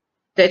acid.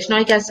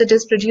 Retinoic acid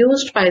is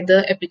produced by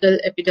the apical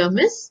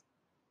epidermis.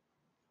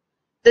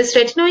 This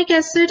retinoic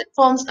acid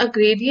forms a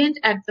gradient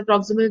at the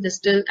proximal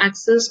distal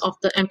axis of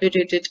the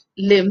amputated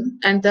limb,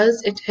 and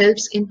thus it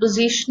helps in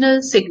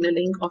positional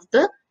signaling of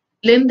the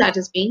limb that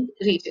is being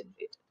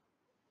regenerated.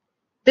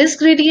 This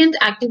gradient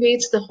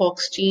activates the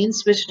Hox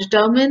genes, which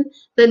determine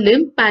the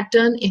limb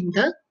pattern in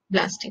the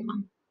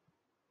blastema.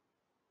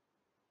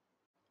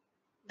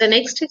 The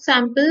next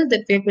example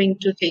that we are going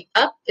to take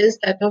up is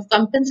that of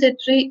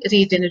compensatory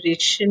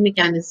regeneration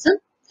mechanism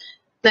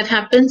that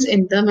happens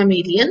in the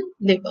mammalian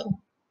liver.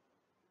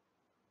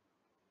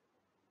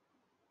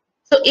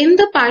 So in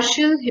the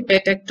partial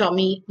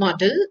hepatectomy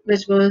model,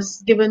 which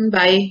was given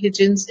by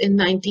Higgins in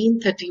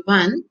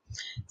 1931,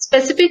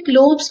 specific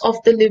lobes of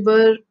the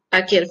liver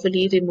are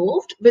carefully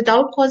removed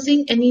without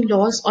causing any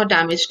loss or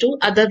damage to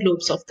other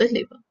lobes of the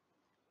liver.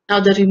 Now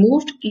the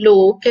removed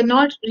lobe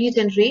cannot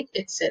regenerate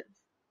itself.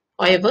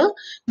 However,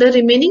 the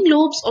remaining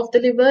lobes of the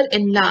liver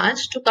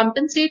enlarge to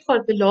compensate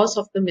for the loss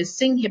of the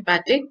missing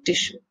hepatic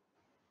tissue.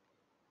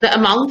 The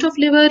amount of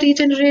liver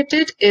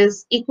regenerated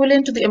is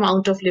equivalent to the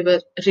amount of liver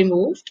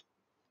removed,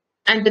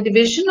 and the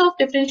division of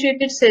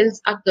differentiated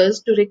cells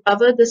occurs to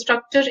recover the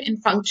structure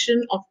and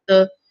function of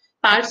the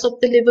parts of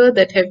the liver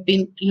that have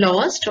been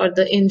lost or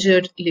the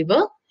injured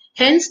liver.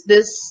 Hence,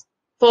 this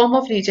form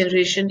of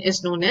regeneration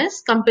is known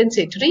as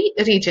compensatory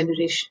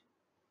regeneration.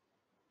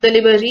 The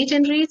liver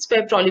regenerates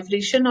by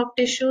proliferation of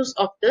tissues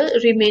of the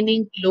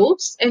remaining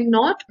lobes and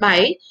not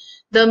by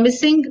the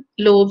missing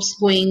lobes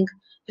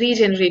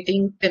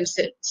regenerating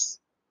themselves.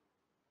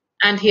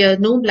 And here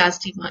no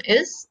blastema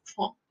is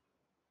formed.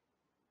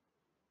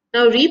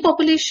 Now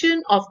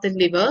repopulation of the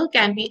liver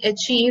can be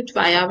achieved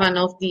via one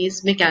of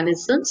these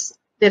mechanisms.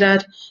 There are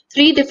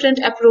three different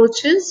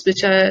approaches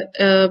which are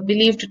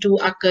believed to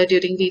occur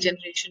during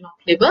regeneration of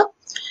liver.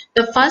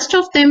 The first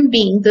of them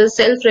being the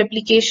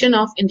self-replication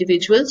of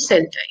individual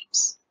cell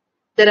types.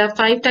 There are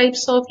 5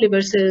 types of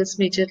liver cells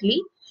majorly,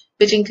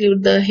 which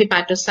include the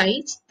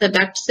hepatocytes, the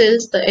duct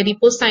cells, the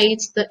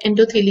adipocytes, the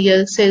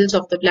endothelial cells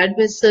of the blood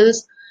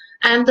vessels,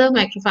 and the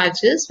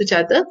macrophages, which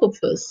are the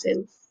Kupffer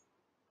cells.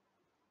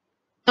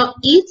 Now,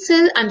 each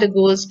cell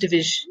undergoes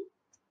division,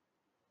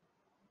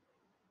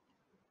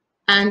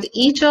 and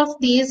each of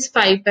these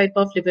 5 types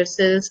of liver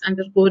cells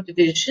undergo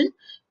division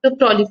to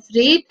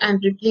proliferate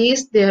and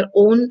replace their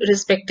own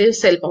respective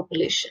cell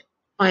population.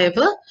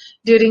 However,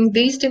 during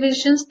these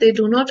divisions, they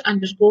do not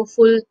undergo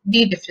full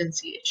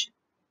dedifferentiation.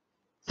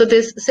 So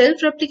this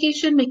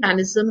self-replication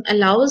mechanism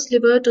allows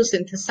liver to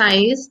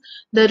synthesize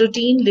the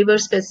routine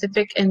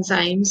liver-specific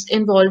enzymes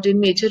involved in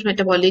major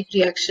metabolic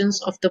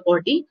reactions of the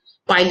body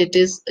while it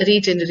is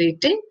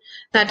regenerating.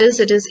 That is,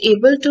 it is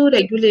able to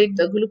regulate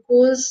the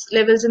glucose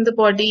levels in the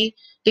body,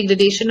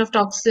 degradation of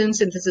toxins,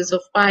 synthesis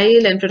of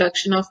bile, and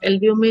production of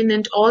albumin,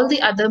 and all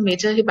the other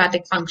major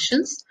hepatic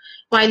functions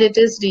while it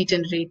is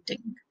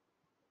regenerating.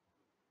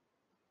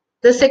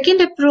 The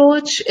second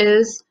approach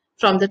is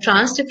from the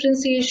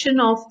transdifferentiation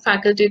of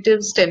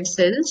facultative stem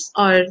cells,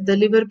 or the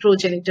liver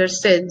progenitor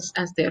cells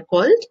as they are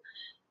called.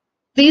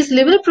 These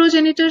liver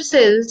progenitor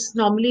cells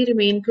normally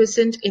remain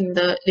quiescent in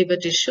the liver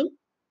tissue.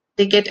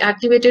 They get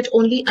activated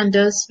only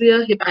under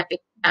severe hepatic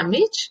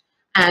damage,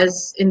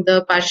 as in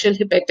the partial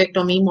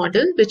hepatectomy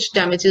model, which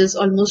damages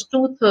almost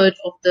 2/3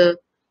 of the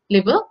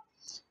liver.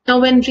 Now,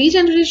 when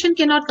regeneration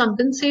cannot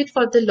compensate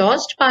for the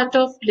lost part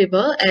of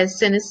liver, as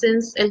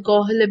senescence,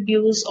 alcohol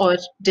abuse, or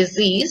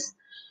disease,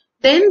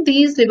 then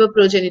these liver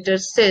progenitor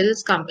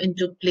cells come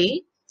into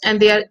play,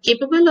 and they are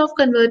capable of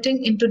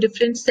converting into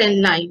different cell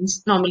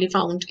lines normally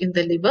found in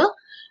the liver.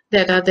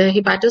 That are the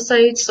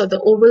hepatocytes or the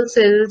oval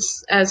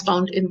cells as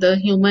found in the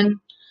human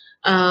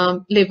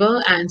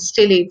liver, and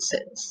stellate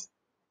cells.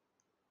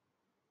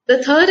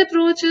 The third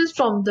approach is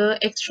from the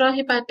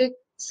extrahepatic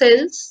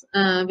cells,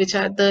 which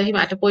are the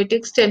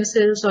hematopoietic stem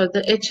cells or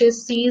the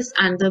HSCs,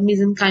 and the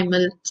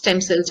mesenchymal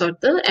stem cells or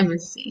the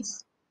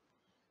MSCs.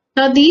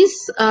 Now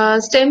these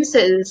stem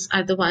cells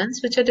are the ones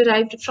which are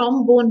derived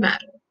from bone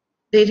marrow.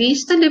 They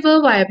reach the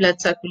liver via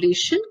blood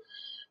circulation,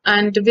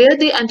 and where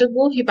they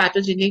undergo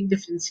hepatogenic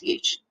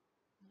differentiation.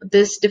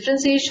 This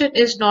differentiation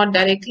is not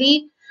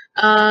directly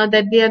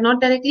that they are not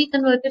directly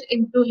converted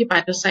into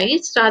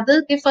hepatocytes.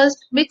 Rather, they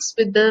first mix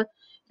with the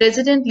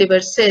resident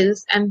liver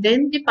cells, and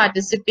then they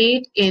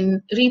participate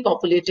in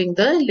repopulating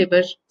the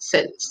liver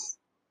cells.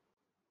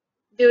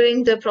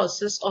 During the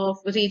process of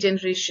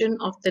regeneration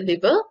of the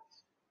liver,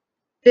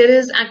 there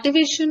is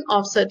activation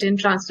of certain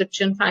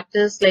transcription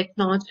factors like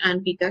NOT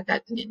and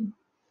beta-catenin.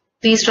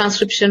 These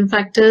transcription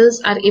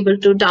factors are able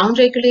to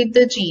downregulate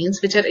the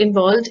genes which are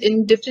involved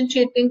in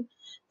differentiating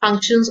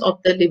functions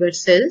of the liver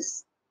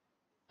cells.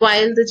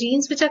 while the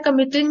genes which are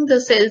committing the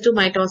cell to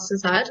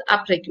mitosis are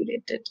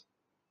upregulated.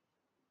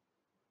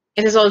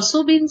 It has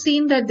also been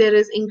seen that there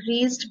is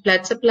increased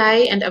blood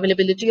supply and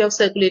availability of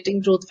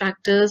circulating growth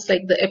factors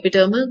like the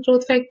epidermal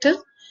growth factor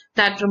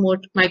that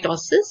promote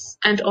mitosis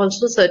and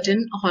also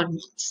certain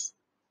hormones.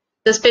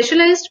 The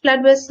specialized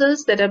blood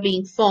vessels that are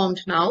being formed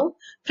now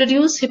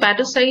produce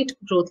hepatocyte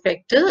growth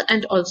factor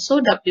and also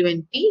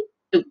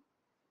WNP2.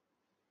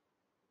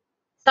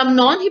 Some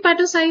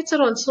non-hepatocytes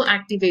are also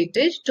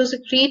activated to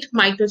secrete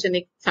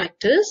mitogenic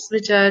factors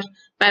which are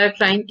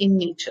paracrine in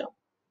nature.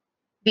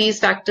 These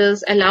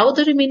factors allow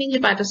the remaining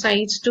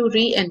hepatocytes to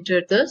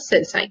re-enter the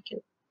cell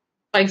cycle.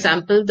 For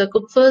example, the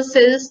Kupffer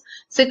cells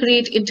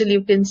secrete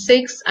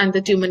interleukin-6 and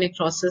the tumor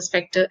necrosis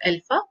factor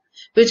alpha,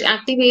 which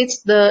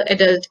activates the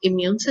adult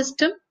immune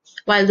system,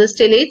 while the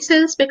stellate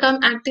cells become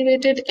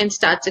activated and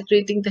start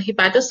secreting the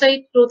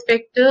hepatocyte growth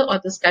factor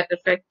or the scatter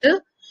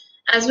factor,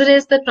 as well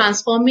as the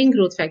transforming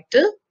growth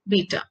factor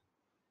beta.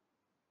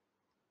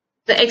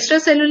 The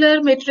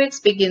extracellular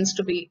matrix begins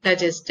to be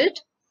digested.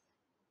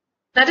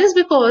 That is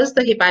because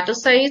the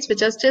hepatocytes,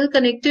 which are still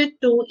connected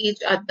to each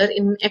other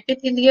in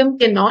epithelium,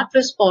 cannot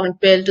respond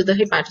well to the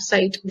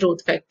hepatocyte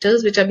growth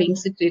factors which are being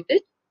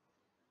secreted.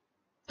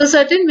 So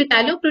certain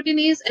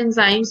metalloproteinase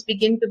enzymes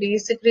begin to be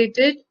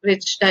secreted,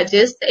 which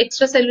digest the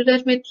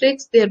extracellular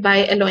matrix,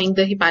 thereby allowing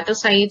the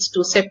hepatocytes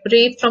to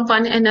separate from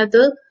one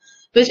another,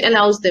 which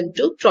allows them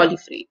to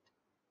proliferate.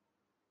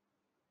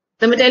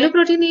 The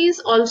metalloproteinase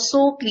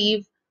also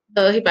cleave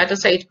the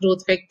hepatocyte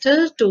growth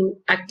factor to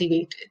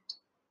activate it.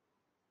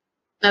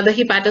 Now, the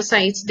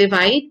hepatocytes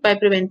divide by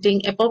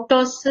preventing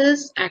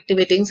apoptosis,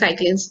 activating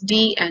cyclins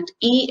D and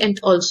E, and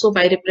also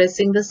by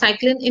repressing the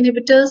cyclin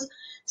inhibitors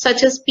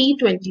such as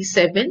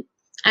P27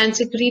 and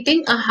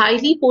secreting a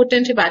highly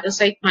potent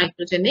hepatocyte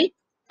mitogenic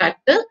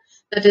factor,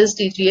 that is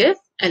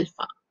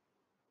TGF-alpha.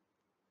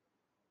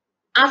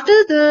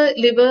 After the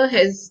liver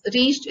has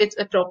reached its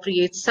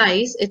appropriate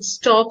size, it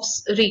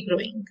stops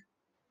regrowing.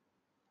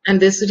 And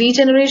this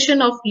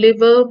regeneration of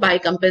liver by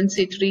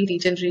compensatory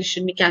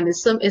regeneration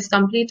mechanism is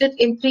completed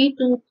in 3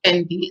 to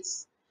 10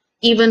 days,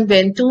 even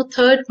when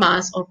 2/3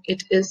 mass of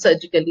it is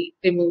surgically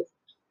removed.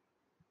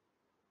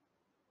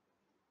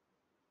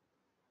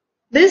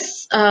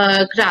 This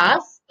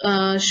graph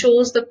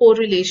shows the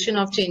correlation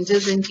of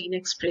changes in gene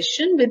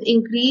expression with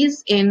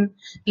increase in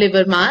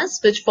liver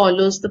mass, which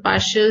follows the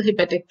partial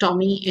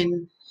hepatectomy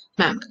in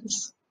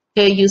mammals.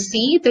 Here you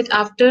see that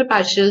after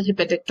partial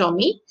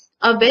hepatectomy,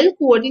 a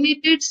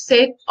well-coordinated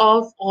set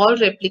of all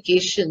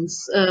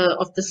replications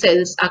of the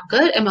cells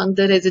occur among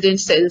the resident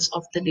cells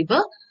of the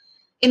liver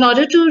in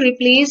order to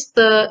replace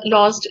the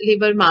lost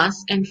liver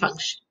mass and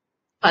function.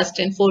 First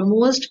and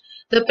foremost,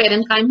 the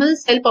parenchymal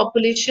cell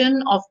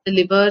population of the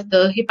liver,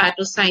 the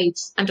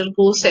hepatocytes,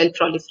 undergo cell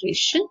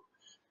proliferation.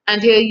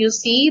 And here you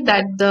see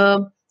that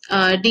the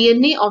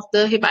DNA of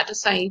the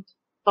hepatocyte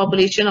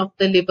population of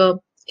the liver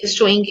is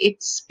showing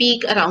its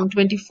peak around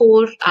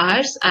 24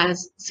 hours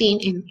as seen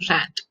in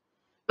rat.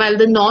 While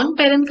the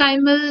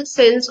non-parenchymal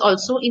cells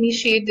also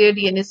initiate their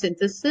DNA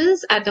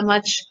synthesis at a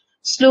much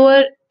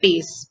slower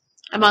pace,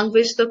 among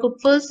which the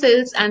Kupffer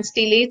cells and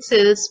stellate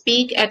cells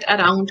peak at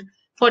around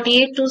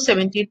 48 to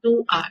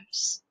 72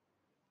 hours.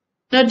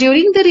 Now,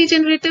 during the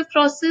regenerative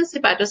process,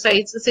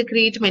 hepatocytes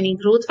secrete many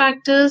growth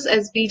factors,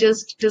 as we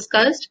just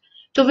discussed,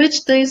 to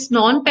which these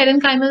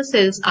non-parenchymal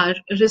cells are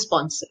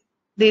responsive.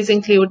 These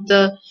include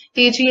the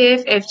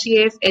TGF,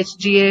 FGF,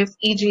 HGF,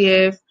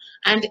 EGF,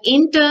 and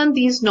in turn,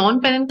 these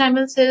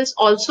non-parenchymal cells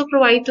also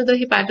provide to the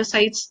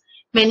hepatocytes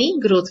many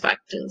growth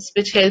factors,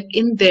 which help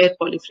in their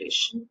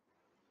proliferation.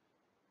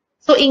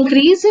 So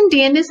increase in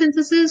DNA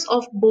synthesis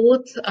of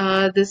both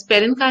this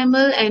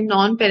parenchymal and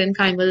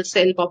non-parenchymal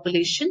cell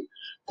population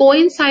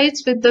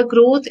coincides with the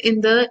growth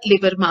in the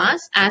liver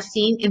mass as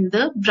seen in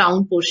the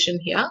brown portion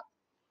here.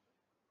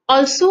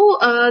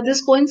 Also,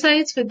 this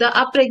coincides with the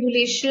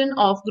upregulation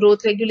of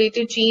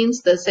growth-regulated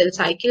genes, the cell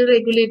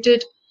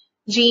cycle-regulated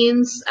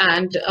genes,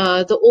 and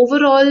the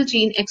overall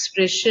gene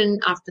expression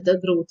after the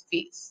growth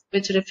phase,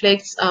 which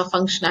reflects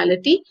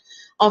functionality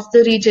of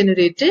the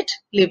regenerated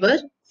liver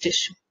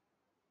tissue.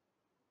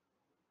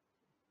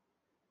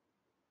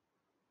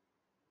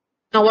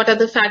 Now, what are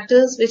the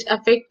factors which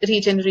affect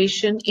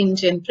regeneration in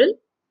general?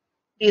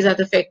 These are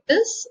the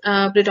factors,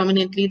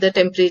 predominantly the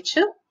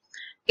temperature.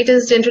 It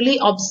is generally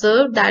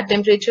observed that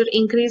temperature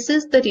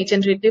increases the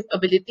regenerative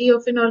ability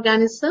of an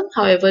organism,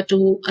 however,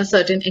 to a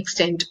certain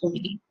extent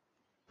only.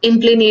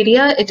 In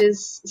planaria, it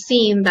is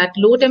seen that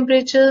low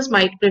temperatures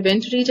might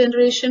prevent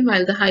regeneration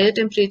while the higher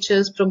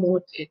temperatures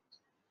promote it.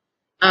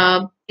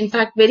 In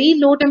fact, very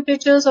low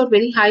temperatures or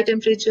very high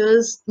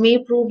temperatures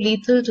may prove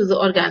lethal to the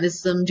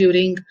organism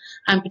during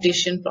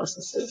amputation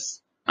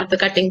processes or the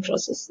cutting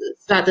processes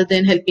rather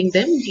than helping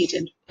them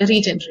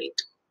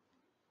regenerate.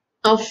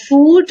 Now,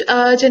 food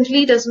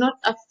generally does not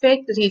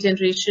affect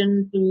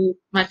regeneration to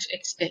much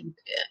extent.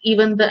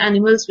 Even the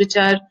animals which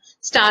are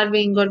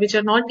starving or which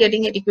are not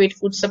getting adequate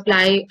food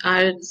supply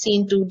are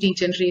seen to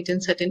degenerate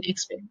in certain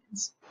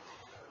experiments.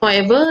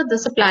 However, the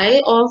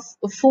supply of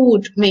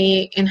food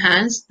may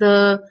enhance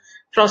the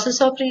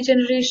process of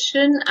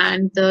regeneration,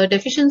 and the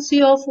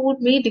deficiency of food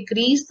may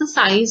decrease the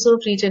size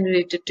of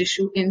regenerated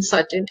tissue in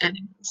certain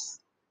animals.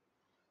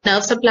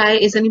 Nerve supply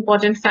is an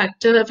important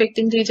factor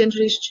affecting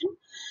regeneration.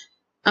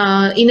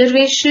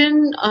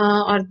 Innervation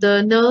or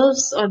the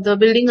nerves or the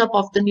building up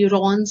of the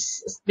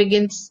neurons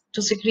begins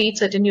to secrete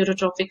certain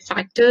neurotrophic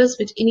factors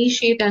which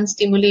initiate and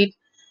stimulate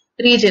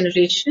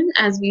regeneration,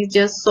 as we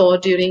just saw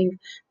during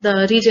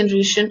the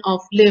regeneration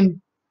of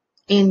limb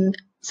in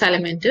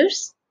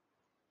salamanders.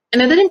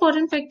 Another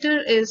important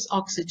factor is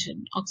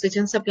oxygen.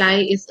 Oxygen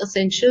supply is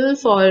essential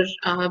for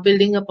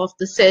building up of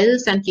the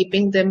cells and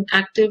keeping them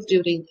active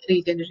during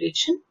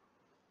regeneration.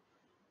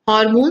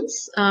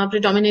 Hormones,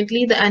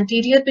 predominantly the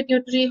anterior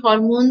pituitary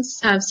hormones,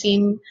 have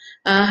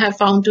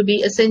found to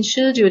be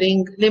essential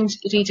during limb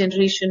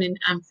regeneration in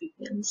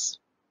amphibians.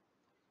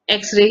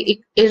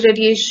 X-ray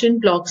irradiation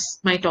blocks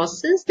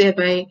mitosis,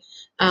 thereby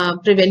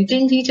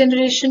preventing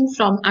regeneration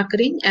from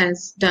occurring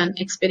as done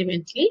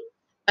experimentally.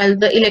 While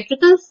the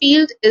electrical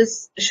field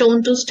is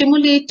shown to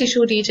stimulate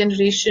tissue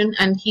regeneration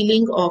and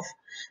healing of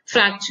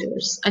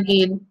fractures,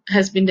 again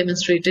has been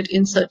demonstrated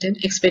in certain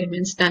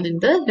experiments done in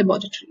the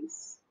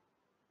laboratories.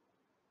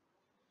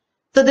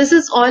 So this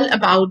is all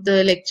about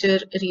the lecture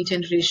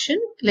regeneration.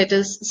 Let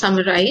us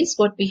summarize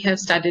what we have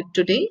studied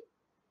today.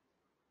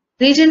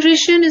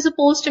 Regeneration is a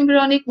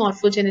post-embryonic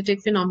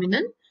morphogenetic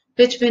phenomenon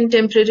which, when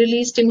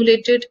temporarily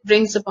stimulated,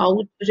 brings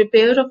about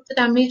repair of the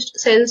damaged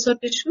cells or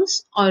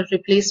tissues, or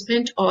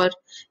replacement or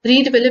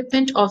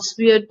redevelopment of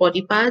severed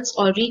body parts,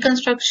 or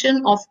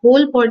reconstruction of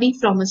whole body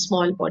from a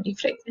small body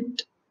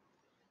fragment.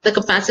 The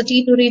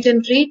capacity to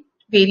regenerate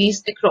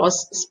varies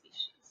across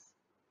species.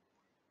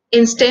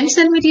 In stem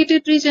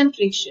cell-mediated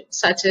regeneration,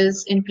 such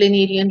as in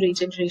planarian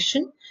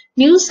regeneration,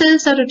 new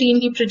cells are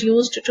routinely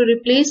produced to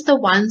replace the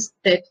ones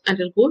that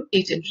undergo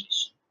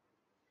degeneration.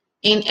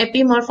 In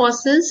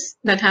epimorphosis,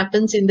 that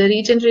happens in the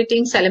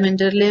regenerating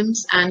salamander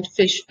limbs and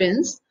fish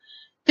fins,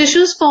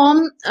 tissues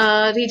form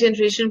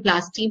regeneration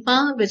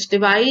blastema, which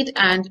divide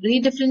and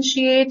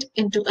redifferentiate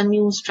into a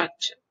new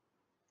structure.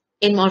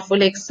 In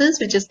morpholexis,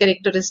 which is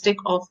characteristic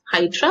of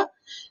Hydra,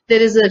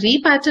 there is a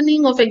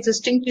repatterning of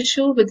existing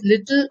tissue with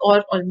little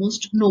or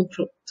almost no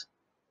growth.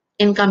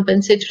 In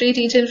compensatory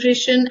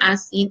regeneration,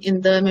 as seen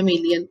in the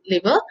mammalian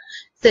liver,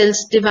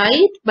 cells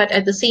divide, but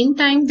at the same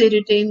time they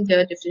retain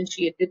their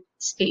differentiated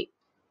state.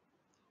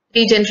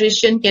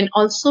 Regeneration can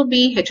also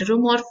be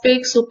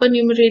heteromorphic,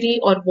 supernumerary,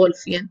 or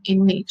Wolffian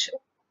in nature.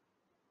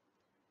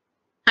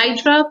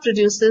 Hydra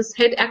produces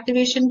head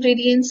activation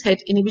gradients,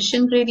 head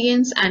inhibition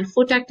gradients, and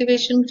foot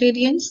activation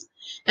gradients,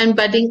 and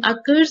budding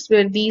occurs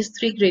where these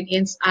three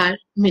gradients are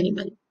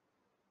minimal.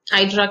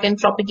 Hydra can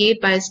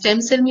propagate by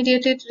stem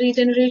cell-mediated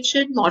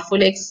regeneration,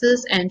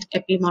 morpholexis, and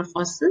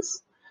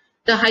epimorphosis.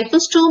 The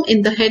hypostome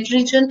in the head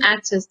region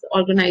acts as the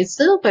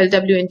organizer, while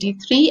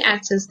WNT3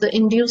 acts as the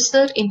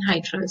inducer in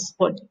Hydra's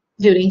body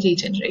during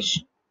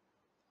regeneration.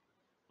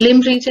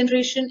 Limb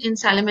regeneration in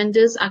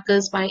salamanders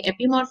occurs by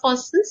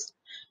epimorphosis.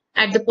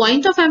 At the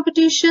point of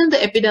amputation,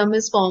 the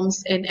epidermis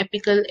forms an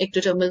apical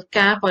ectodermal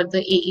cap, or the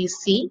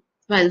AEC,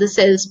 while the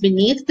cells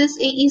beneath this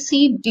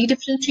AEC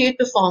dedifferentiate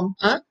to form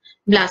a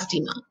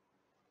blastema.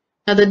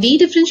 Now, the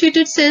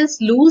dedifferentiated cells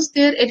lose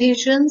their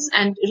adhesions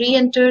and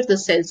re-enter the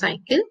cell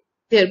cycle,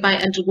 thereby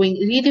undergoing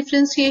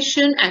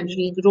redifferentiation and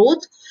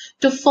regrowth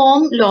to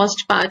form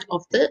lost part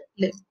of the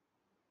limb.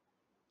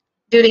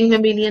 During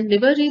mammalian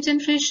liver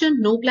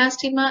regeneration, no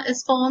blastema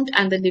is formed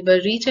and the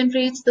liver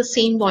regenerates the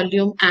same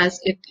volume as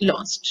it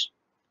lost.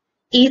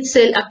 Each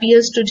cell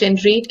appears to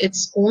generate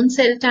its own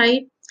cell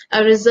type.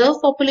 A reserve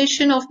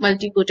population of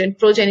multipotent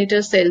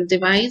progenitor cell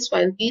divides,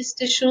 while these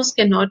tissues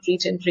cannot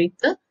regenerate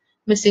the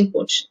missing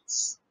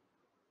portions.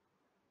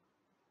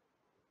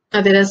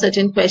 Now, there are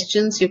certain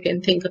questions you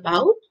can think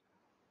about.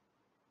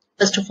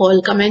 First of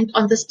all, comment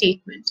on the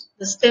statement.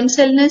 The stem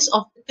cellness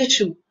of the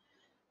tissue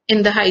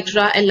in the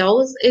Hydra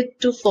allows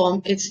it to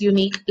form its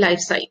unique life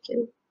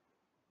cycle.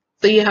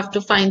 So you have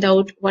to find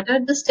out what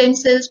are the stem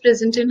cells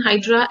present in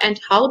Hydra and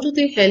how do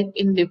they help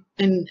in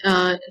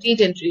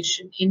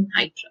regeneration in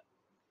Hydra.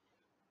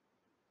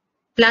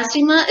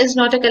 Blastema is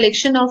not a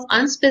collection of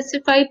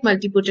unspecified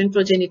multipotent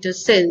progenitor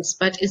cells,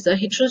 but is a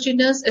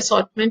heterogeneous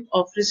assortment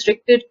of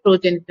restricted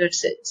progenitor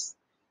cells.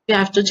 You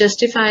have to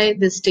justify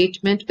this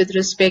statement with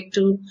respect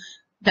to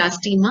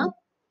blastema,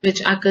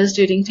 which occurs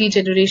during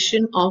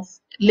regeneration of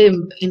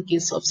limb in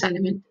case of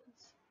salamanders.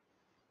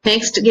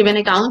 Next, give an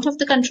account of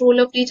the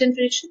control of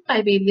regeneration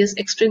by various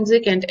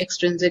extrinsic and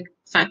extrinsic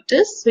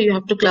factors. So you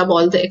have to club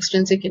all the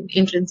extrinsic and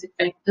intrinsic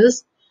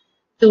factors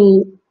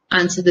to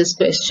answer this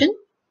question.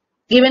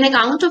 Give an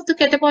account of the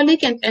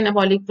catabolic and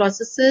anabolic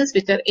processes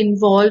which are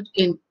involved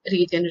in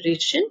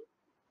regeneration.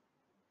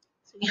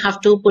 So you have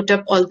to put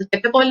up all the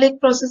catabolic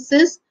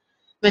processes,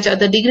 which are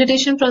the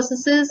degradation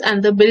processes,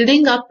 and the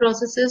building up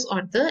processes,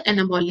 or the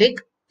anabolic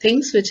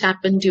things which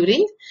happen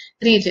during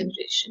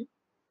regeneration.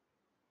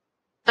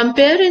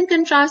 Compare and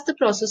contrast the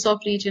process of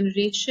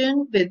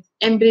regeneration with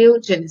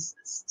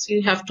embryogenesis. So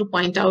you have to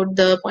point out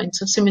the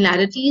points of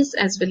similarities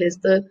as well as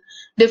the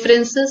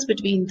differences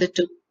between the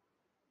two.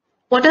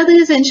 What are the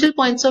essential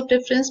points of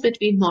difference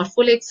between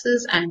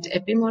morpholexis and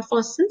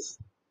epimorphosis?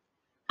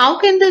 How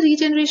can the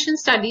regeneration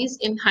studies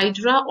in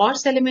Hydra or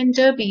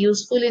Salamander be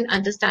useful in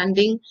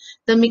understanding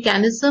the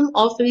mechanism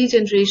of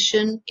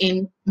regeneration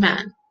in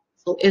man?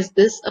 So is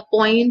this a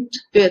point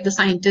where the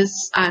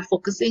scientists are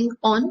focusing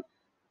on?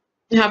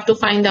 You have to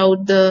find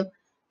out the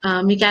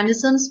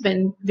mechanisms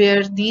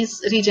where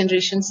these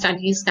regeneration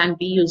studies can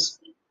be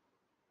useful.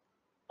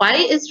 Why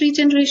is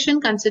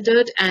regeneration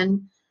considered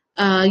an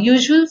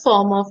usual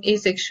form of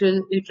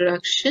asexual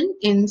reproduction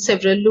in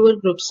several lower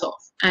groups of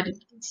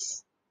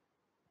animals?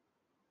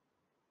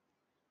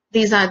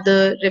 These are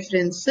the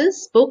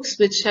references, books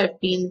which have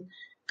been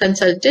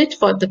consulted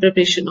for the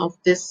preparation of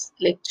this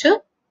lecture.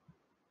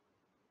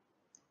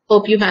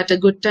 Hope you had a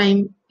good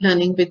time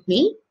learning with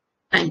me.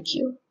 Thank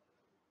you.